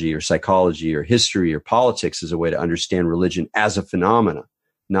anthropology or psychology or history or politics as a way to understand religion as a phenomena,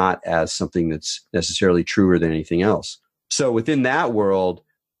 not as something that's necessarily truer than anything else. So within that world,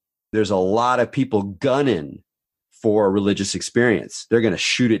 there's a lot of people gunning for religious experience. They're going to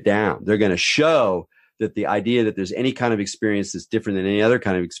shoot it down. They're going to show that the idea that there's any kind of experience that's different than any other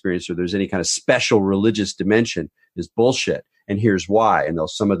kind of experience or there's any kind of special religious dimension is bullshit. And here's why. And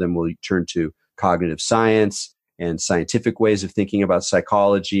some of them will turn to cognitive science and scientific ways of thinking about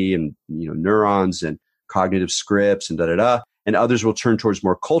psychology and neurons and cognitive scripts and and others will turn towards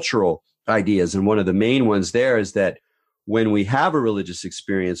more cultural ideas. And one of the main ones there is that when we have a religious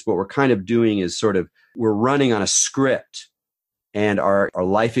experience, what we're kind of doing is we're running on a script, and our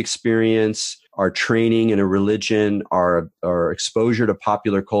life experience, our training in a religion, our exposure to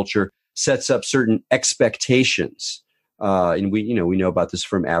popular culture sets up certain expectations. And we know about this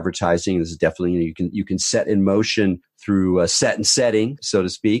from advertising. This is definitely, you can set in motion through set and setting, so to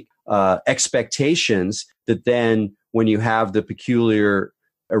speak, expectations that then when you have the peculiar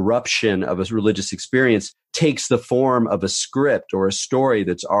eruption of a religious experience takes the form of a script or a story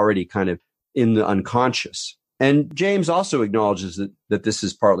that's already kind of in the unconscious. And James also acknowledges that this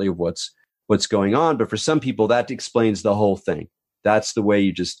is partly of what's going on. But for some people, that explains the whole thing. That's the way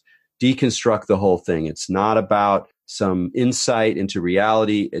you just deconstruct the whole thing. It's not about some insight into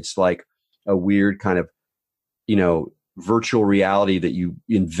reality. It's like a weird kind of, virtual reality that you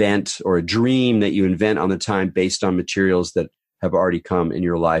invent, or a dream that you invent on the time based on materials that have already come in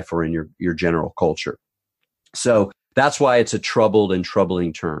your life or in your general culture. So that's why it's a troubled and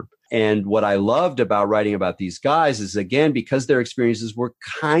troubling term. And what I loved about writing about these guys is, again, because their experiences were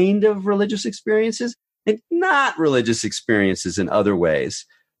kind of religious experiences and not religious experiences in other ways,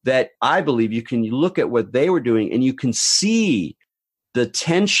 that I believe you can look at what they were doing and you can see the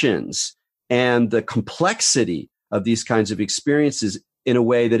tensions and the complexity of these kinds of experiences in a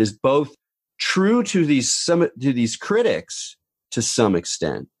way that is both true to these critics to some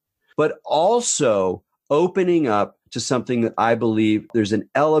extent, but also opening up to something that I believe there's an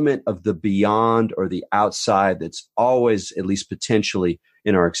element of the beyond or the outside that's always, at least potentially,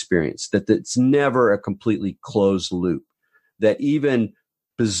 in our experience, that it's never a completely closed loop, that even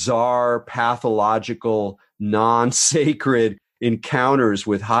bizarre, pathological, non-sacred encounters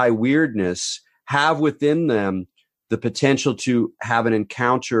with high weirdness have within them the potential to have an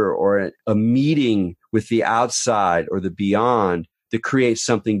encounter or a meeting with the outside or the beyond that creates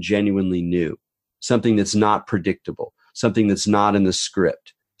something genuinely new, something that's not predictable, something that's not in the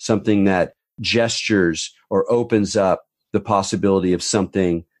script, something that gestures or opens up the possibility of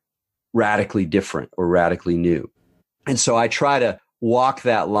something radically different or radically new. And so I try to walk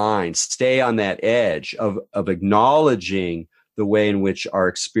that line, stay on that edge of acknowledging the way in which our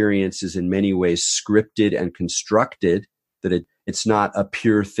experience is in many ways scripted and constructed, that it's not a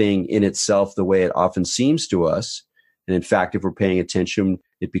pure thing in itself the way it often seems to us. And in fact, if we're paying attention,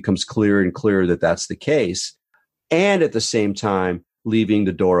 it becomes clearer and clearer that that's the case. And at the same time, leaving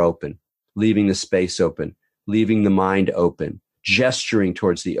the door open, leaving the space open, leaving the mind open, gesturing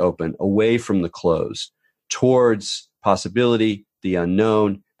towards the open, away from the closed, towards possibility, the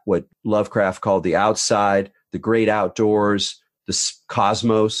unknown, what Lovecraft called the outside, the great outdoors, the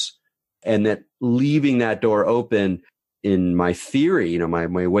cosmos, and that leaving that door open in my theory,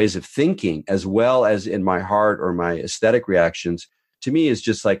 my ways of thinking, as well as in my heart or my aesthetic reactions, to me is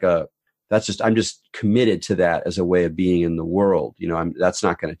just like I'm just committed to that as a way of being in the world. That's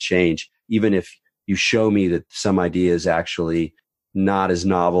not going to change. Even if you show me that some idea is actually not as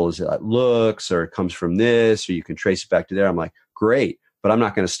novel as it looks, or it comes from this, or you can trace it back to there, I'm like, great, but I'm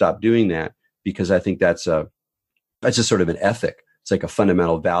not going to stop doing that, because I think that's just sort of an ethic. It's like a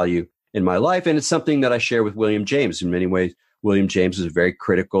fundamental value in my life. And it's something that I share with William James. In many ways, William James is a very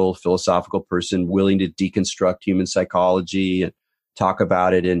critical, philosophical person, willing to deconstruct human psychology and talk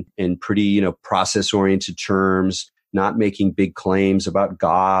about it in pretty, process-oriented terms, not making big claims about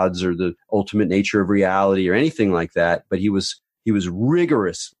gods or the ultimate nature of reality or anything like that. But he was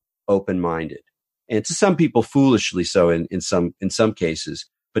rigorous, open-minded, and to some people foolishly so in some cases,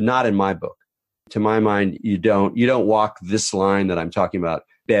 but not in my book. To my mind, you don't walk this line that I'm talking about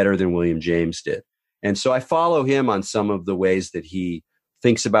better than William James did. And so I follow him on some of the ways that he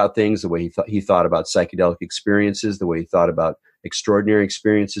thinks about things, the way he thought about psychedelic experiences, the way he thought about extraordinary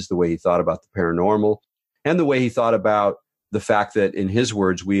experiences, the way he thought about the paranormal, and the way he thought about the fact that, in his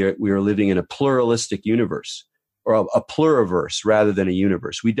words, we are living in a pluralistic universe, or a pluriverse rather than a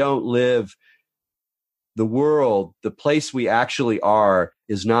universe. We don't live the world, the place we actually are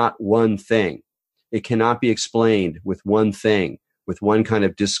is not one thing. It cannot be explained with one thing, with one kind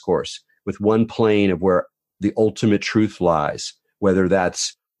of discourse, with one plane of where the ultimate truth lies, whether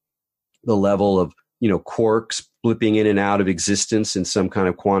that's the level of, quarks flipping in and out of existence in some kind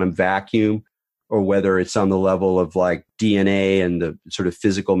of quantum vacuum, or whether it's on the level of like DNA and the sort of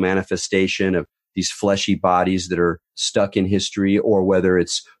physical manifestation of these fleshy bodies that are stuck in history, or whether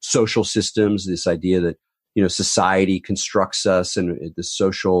it's social systems, this idea that, society constructs us, and the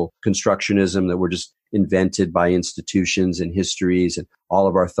social constructionism that we're just invented by institutions and histories, and all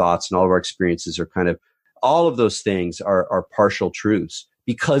of our thoughts and all of our experiences are kind of, all of those things are partial truths,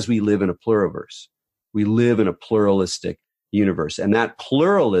 because we live in a pluriverse. We live in a pluralistic universe. And that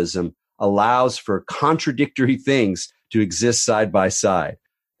pluralism allows for contradictory things to exist side by side.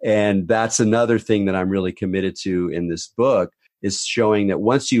 And that's another thing that I'm really committed to in this book, is showing that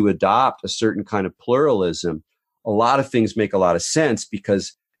once you adopt a certain kind of pluralism, a lot of things make a lot of sense,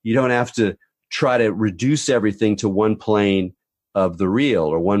 because you don't have to try to reduce everything to one plane of the real,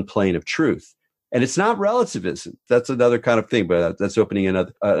 or one plane of truth. And it's not relativism. That's another kind of thing, but that's opening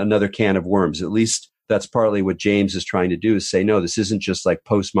another can of worms. At least that's partly what James is trying to do, is say, no, this isn't just like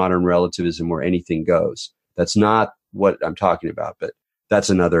postmodern relativism where anything goes. That's not what I'm talking about, but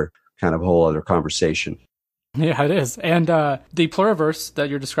that's another kind of whole other conversation. Yeah, it is. And the pluriverse that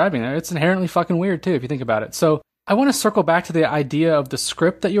you're describing there, it's inherently fucking weird too, if you think about it. So I want to circle back to the idea of the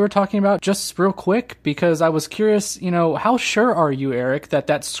script that you were talking about just real quick, because I was curious, how sure are you, Erik,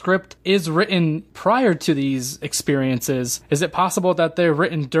 that script is written prior to these experiences? Is it possible that they're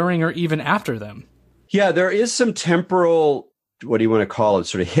written during or even after them? Yeah, there is some temporal, what do you want to call it,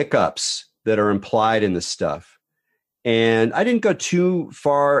 sort of hiccups that are implied in this stuff. And I didn't go too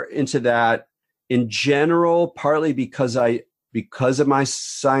far into that in general, partly because of my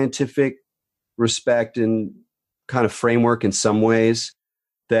scientific respect and kind of framework in some ways,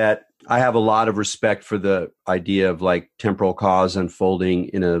 that I have a lot of respect for the idea of like temporal cause unfolding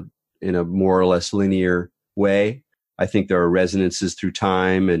in a more or less linear way. I think there are resonances through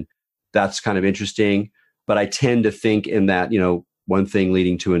time, and that's kind of interesting. But I tend to think in that, one thing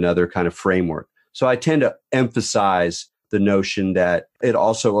leading to another kind of framework. So I tend to emphasize the notion that it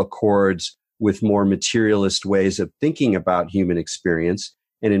also accords with more materialist ways of thinking about human experience.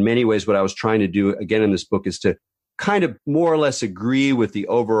 And in many ways, what I was trying to do, again, in this book, is to kind of more or less agree with the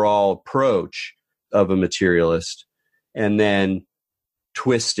overall approach of a materialist, and then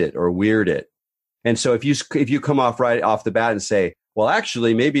twist it or weird it. And so if you come off right off the bat and say, well,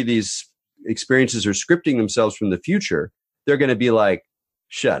 actually, maybe these experiences are scripting themselves from the future, they're going to be like,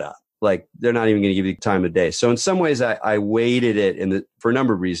 shut up. Like, they're not even going to give you time of day. So in some ways, I weighted it for a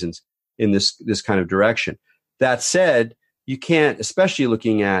number of reasons in this kind of direction. That said, you can't, especially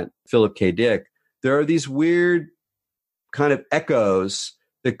looking at Philip K. Dick, there are these weird kind of echoes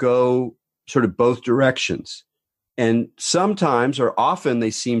that go sort of both directions. And sometimes, or often,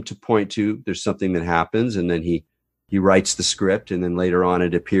 they seem to point to there's something that happens, and then he writes the script, and then later on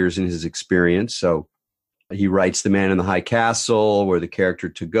it appears in his experience. So he writes The Man in the High Castle, where the character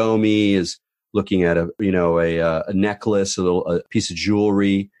Tagomi is looking at a necklace, a piece of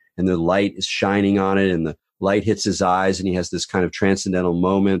jewelry, and the light is shining on it, and the light hits his eyes, and he has this kind of transcendental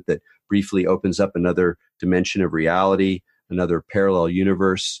moment that briefly opens up another dimension of reality, another parallel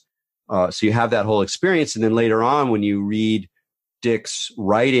universe. So you have that whole experience. And then later on, when you read Dick's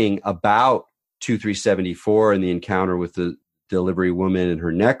writing about 2374 and the encounter with the delivery woman and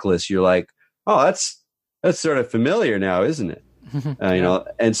her necklace, you're like, oh, that's sort of familiar now, isn't it?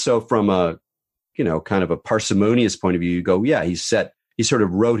 And so from a, kind of a parsimonious point of view, you go, yeah, he sort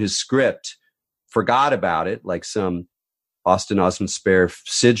of wrote his script, forgot about it, like some Austin Osman Spare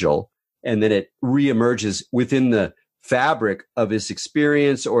sigil, and then it reemerges within the fabric of his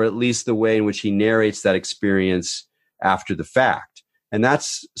experience, or at least the way in which he narrates that experience after the fact. And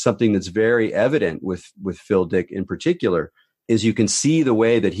that's something that's very evident with Phil Dick in particular, is you can see the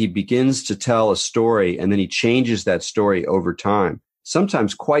way that he begins to tell a story and then he changes that story over time,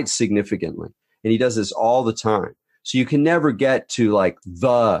 sometimes quite significantly. And he does this all the time. So you can never get to like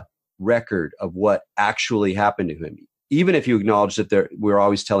the record of what actually happened to him. Even if you acknowledge that we're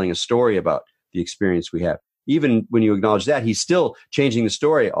always telling a story about the experience we have. Even when you acknowledge that, he's still changing the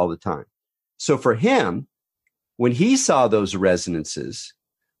story all the time. So for him, when he saw those resonances,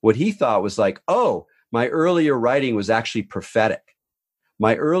 what he thought was like, oh, my earlier writing was actually prophetic.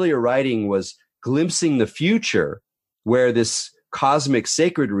 My earlier writing was glimpsing the future where this cosmic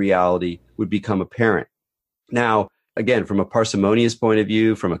sacred reality would become apparent. Now, again, from a parsimonious point of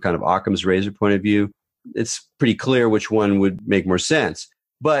view, from a kind of Occam's razor point of view, it's pretty clear which one would make more sense.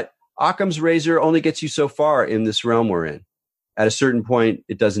 But Occam's razor only gets you so far in this realm we're in. At a certain point,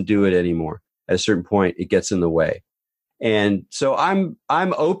 it doesn't do it anymore. At a certain point, it gets in the way. And so I'm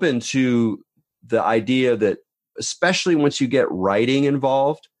open to the idea that, especially once you get writing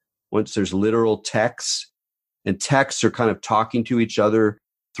involved, once there's literal texts, and texts are kind of talking to each other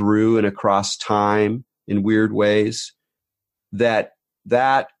through and across time in weird ways, that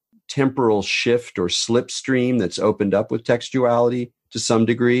temporal shift or slipstream that's opened up with textuality to some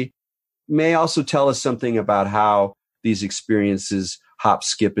degree may also tell us something about how these experiences hop,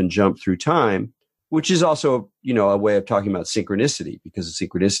 skip, and jump through time, which is also, a way of talking about synchronicity, because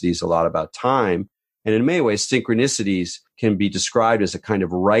synchronicity is a lot about time. And in many ways, synchronicities can be described as a kind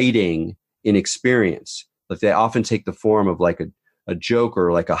of writing in experience. Like they often take the form of like a joke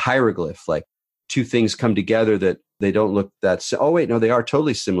or like a hieroglyph, like two things come together that they don't look oh, wait, no, they are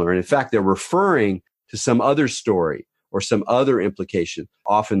totally similar. And in fact, they're referring to some other story or some other implication,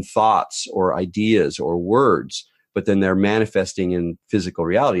 often thoughts or ideas or words, but then they're manifesting in physical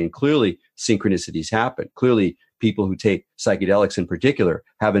reality. And clearly synchronicities happen. Clearly people who take psychedelics in particular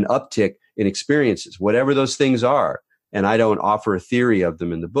have an uptick in experiences, whatever those things are. And I don't offer a theory of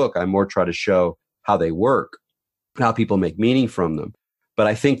them in the book. I more try to show how they work, how people make meaning from them. But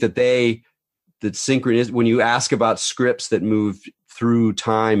I think that synchronicity, when you ask about scripts that move through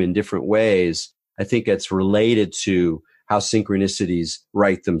time in different ways, I think it's related to how synchronicities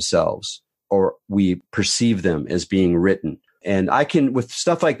write themselves, or we perceive them as being written. And with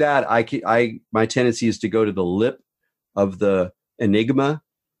stuff like that, my tendency is to go to the lip of the enigma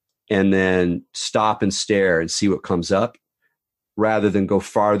and then stop and stare and see what comes up, rather than go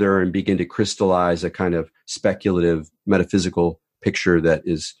farther and begin to crystallize a kind of speculative metaphysical picture that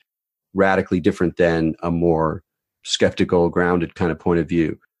is radically different than a more skeptical, grounded kind of point of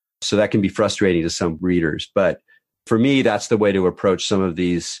view. So that can be frustrating to some readers. But for me, that's the way to approach some of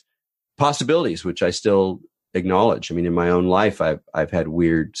these possibilities, which I still acknowledge. I mean, in my own life, I've had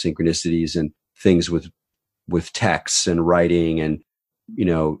weird synchronicities and things with texts and writing, and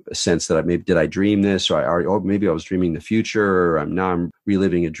a sense that did I dream this, or maybe I was dreaming the future, or now I'm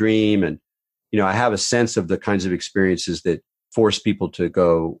reliving a dream. And, I have a sense of the kinds of experiences that force people to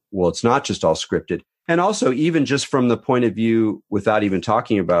go, well, it's not just all scripted. And also, even just from the point of view, without even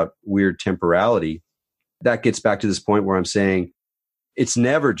talking about weird temporality, that gets back to this point where I'm saying it's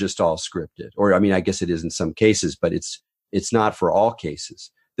never just all scripted. Or, I mean, I guess it is in some cases, but it's not for all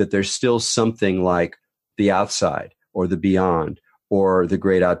cases, that there's still something like the outside or the beyond or the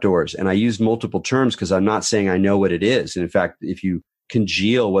great outdoors. And I use multiple terms because I'm not saying I know what it is. And in fact, if you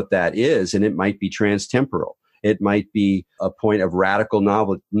congeal what that is, and it might be transtemporal, it might be a point of radical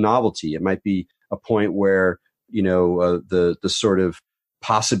novelty. It might be a point where, the sort of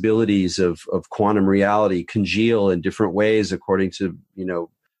possibilities of quantum reality congeal in different ways according to,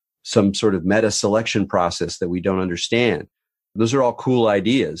 some sort of meta selection process that we don't understand. Those are all cool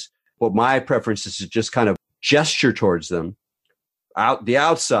ideas. But my preference is to just kind of gesture towards them, the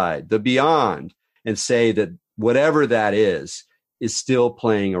outside, the beyond, and say that whatever that is still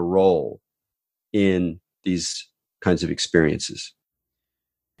playing a role in these kinds of experiences.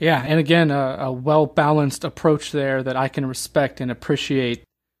 Yeah, and again, a well-balanced approach there that I can respect and appreciate.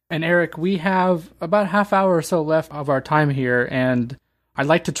 And Erik, we have about half hour or so left of our time here, and I'd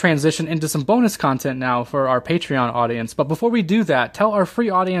like to transition into some bonus content now for our Patreon audience. But before we do that, tell our free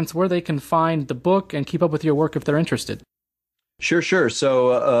audience where they can find the book and keep up with your work if they're interested. Sure.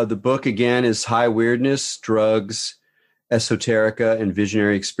 So the book, again, is High Weirdness, Drugs, Esoterica, and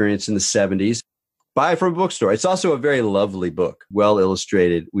Visionary Experience in the 70s. buy it from a bookstore. It's also a very lovely book, well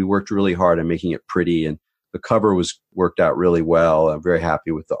illustrated. We worked really hard on making it pretty, and the cover was worked out really well. I'm very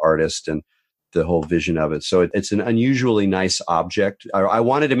happy with the artist and the whole vision of it. So it's an unusually nice object. I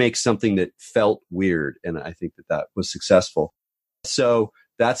wanted to make something that felt weird, and I think that was successful. So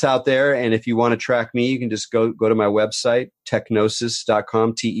that's out there. And if you want to track me, you can just go to my website,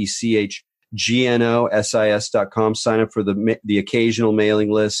 techgnosis.com, TechGnosis.com. Sign up for the occasional mailing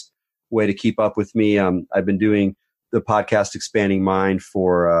list, way to keep up with me. I've been doing the podcast Expanding Mind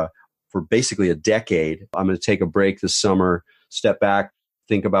for basically a decade. I'm going to take a break this summer, step back,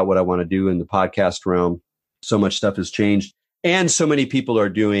 think about what I want to do in the podcast realm. So much stuff has changed. And so many people are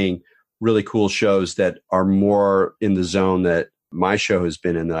doing really cool shows that are more in the zone that my show has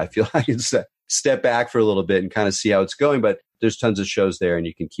been in, that I feel I can step back for a little bit and kind of see how it's going. But there's tons of shows there, and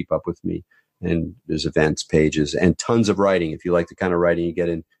you can keep up with me. And there's events pages and tons of writing. If you like the kind of writing you get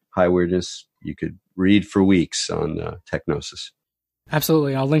in High Weirdness, you could read for weeks on TechGnosis.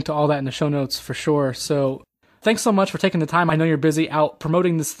 Absolutely. I'll link to all that in the show notes for sure. So thanks so much for taking the time. I know you're busy out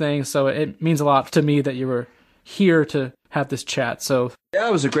promoting this thing, so it means a lot to me that you were here to have this chat. So yeah,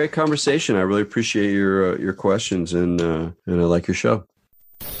 it was a great conversation. I really appreciate your questions, and I like your show.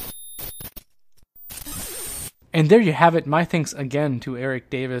 And there you have it. My thanks again to Erik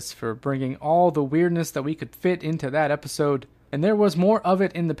Davis for bringing all the weirdness that we could fit into that episode. And there was more of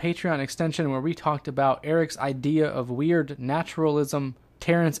it in the Patreon extension, where we talked about Erik's idea of weird naturalism,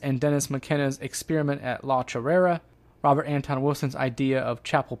 Terence and Dennis McKenna's experiment at La Chorrera, Robert Anton Wilson's idea of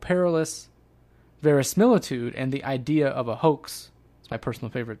Chapel Perilous, Verisimilitude and the idea of a hoax. It's my personal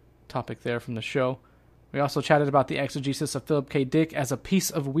favorite topic there from the show. We also chatted about the exegesis of Philip K. Dick as a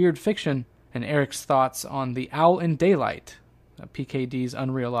piece of weird fiction, and Erik's thoughts on The Owl in Daylight, PKD's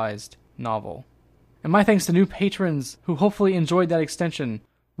unrealized novel. And my thanks to new patrons who hopefully enjoyed that extension: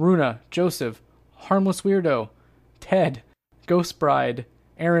 Runa, Joseph, Harmless Weirdo, Ted, Ghost Bride,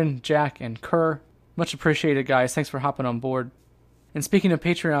 Aaron, Jack, and Kerr. Much appreciated, guys. Thanks for hopping on board. And speaking of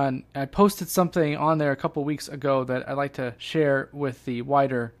Patreon, I posted something on there a couple weeks ago that I'd like to share with the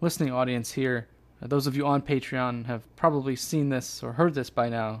wider listening audience here. Those of you on Patreon have probably seen this or heard this by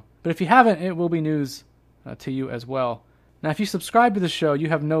now. But if you haven't, it will be news to you as well. Now, if you subscribe to the show, you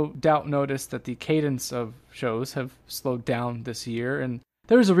have no doubt noticed that the cadence of shows have slowed down this year, and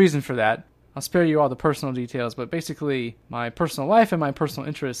there is a reason for that. I'll spare you all the personal details, but basically my personal life and my personal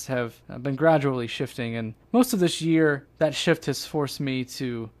interests have been gradually shifting, and most of this year that shift has forced me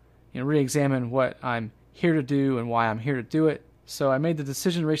to re-examine what I'm here to do and why I'm here to do it. So I made the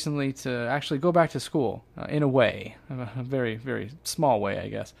decision recently to actually go back to school, in a way, a very, very small way, I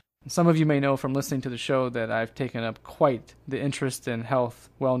guess. Some of you may know from listening to the show that I've taken up quite the interest in health,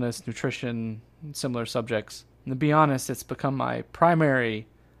 wellness, nutrition, and similar subjects. And to be honest, it's become my primary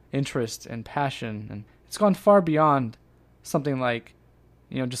interest and passion, and it's gone far beyond something like,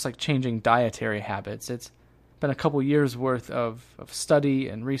 just like changing dietary habits. It's been a couple years worth of study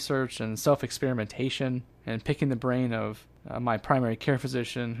and research and self-experimentation and picking the brain of my primary care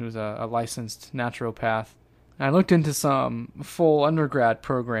physician, who's a licensed naturopath. And I looked into some full undergrad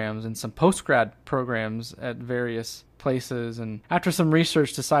programs and some postgrad programs at various places, and after some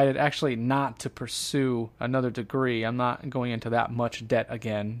research decided actually not to pursue another degree. I'm not going into that much debt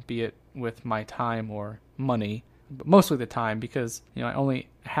again, be it with my time or money, but mostly the time, because I only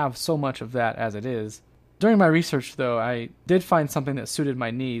have so much of that as it is. During my research, though, I did find something that suited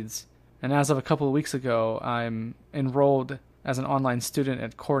my needs, and as of a couple of weeks ago, I'm enrolled as an online student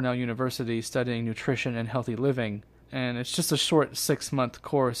at Cornell University studying nutrition and healthy living. And it's just a short 6-month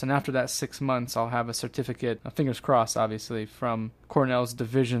course, and after that 6 months I'll have a certificate, fingers crossed obviously, from Cornell's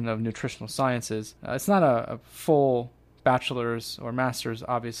Division of Nutritional Sciences. It's not a full bachelor's or master's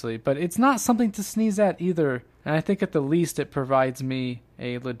obviously, but it's not something to sneeze at either, and I think at the least it provides me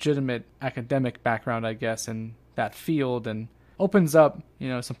a legitimate academic background, I guess, in that field, and opens up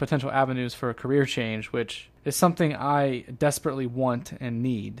some potential avenues for a career change, which is something I desperately want and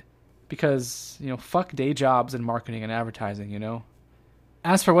need. Because, fuck day jobs in marketing and advertising,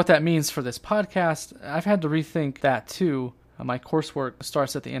 As for what that means for this podcast, I've had to rethink that too. My coursework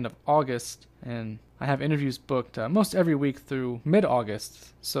starts at the end of August, and I have interviews booked most every week through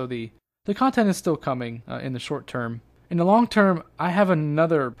mid-August, so the content is still coming in the short term. In the long term, I have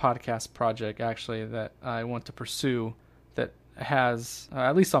another podcast project, actually, that I want to pursue that has,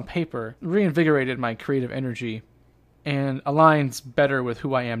 at least on paper, reinvigorated my creative energy and aligns better with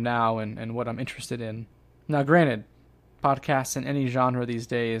who I am now and what I'm interested in. Now, granted, podcasts in any genre these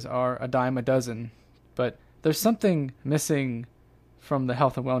days are a dime a dozen, but there's something missing from the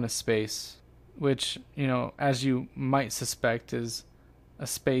health and wellness space, which, as you might suspect, is a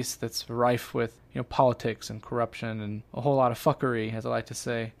space that's rife with, politics and corruption and a whole lot of fuckery, as I like to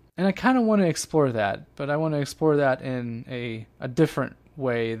say. And I kind of want to explore that, but I want to explore that in a different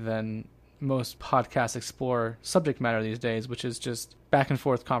way than most podcasts explore subject matter these days, which is just back and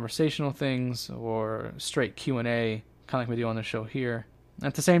forth conversational things or straight Q&A, kind of like we do on the show here.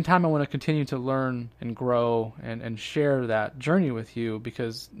 At the same time, I want to continue to learn and grow and share that journey with you,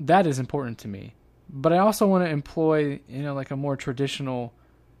 because that is important to me. But I also want to employ, like a more traditional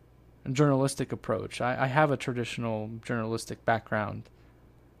journalistic approach. I have a traditional journalistic background,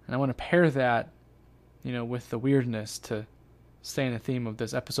 and I want to pair that, with the weirdness, to stay in the theme of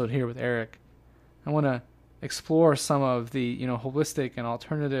this episode here with Erik. I want to explore some of the, holistic and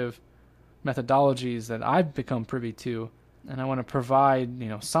alternative methodologies that I've become privy to, and I want to provide,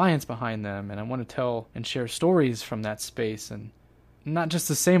 science behind them, and I want to tell and share stories from that space, and not just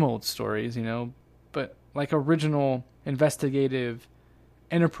the same old stories, but like original investigative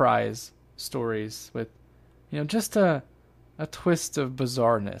enterprise stories with, just a twist of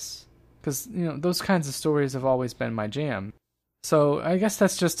bizarreness, because, those kinds of stories have always been my jam. So I guess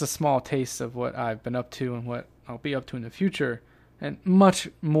that's just a small taste of what I've been up to and what I'll be up to in the future. And much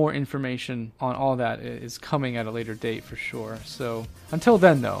more information on all that is coming at a later date for sure. So until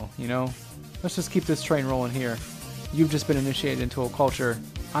then, though, let's just keep this train rolling here. You've just been initiated into OCCULTURE.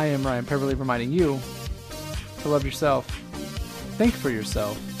 I am Ryan Peverly, reminding you to love yourself, think for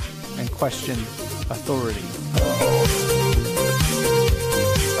yourself, and question authority.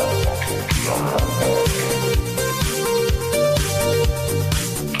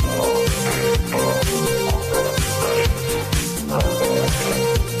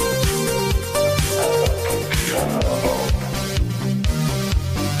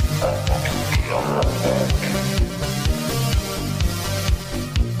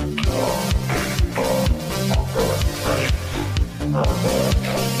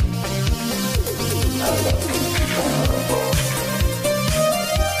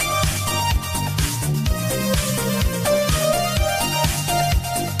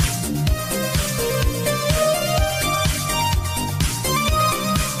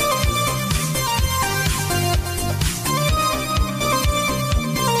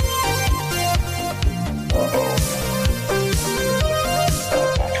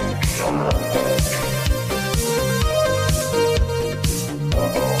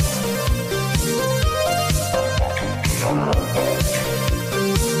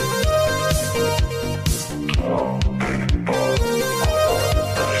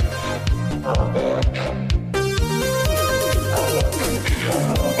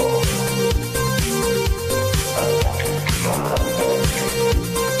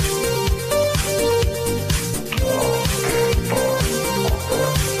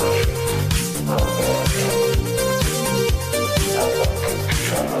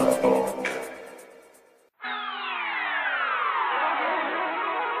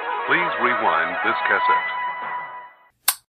 Please rewind this cassette.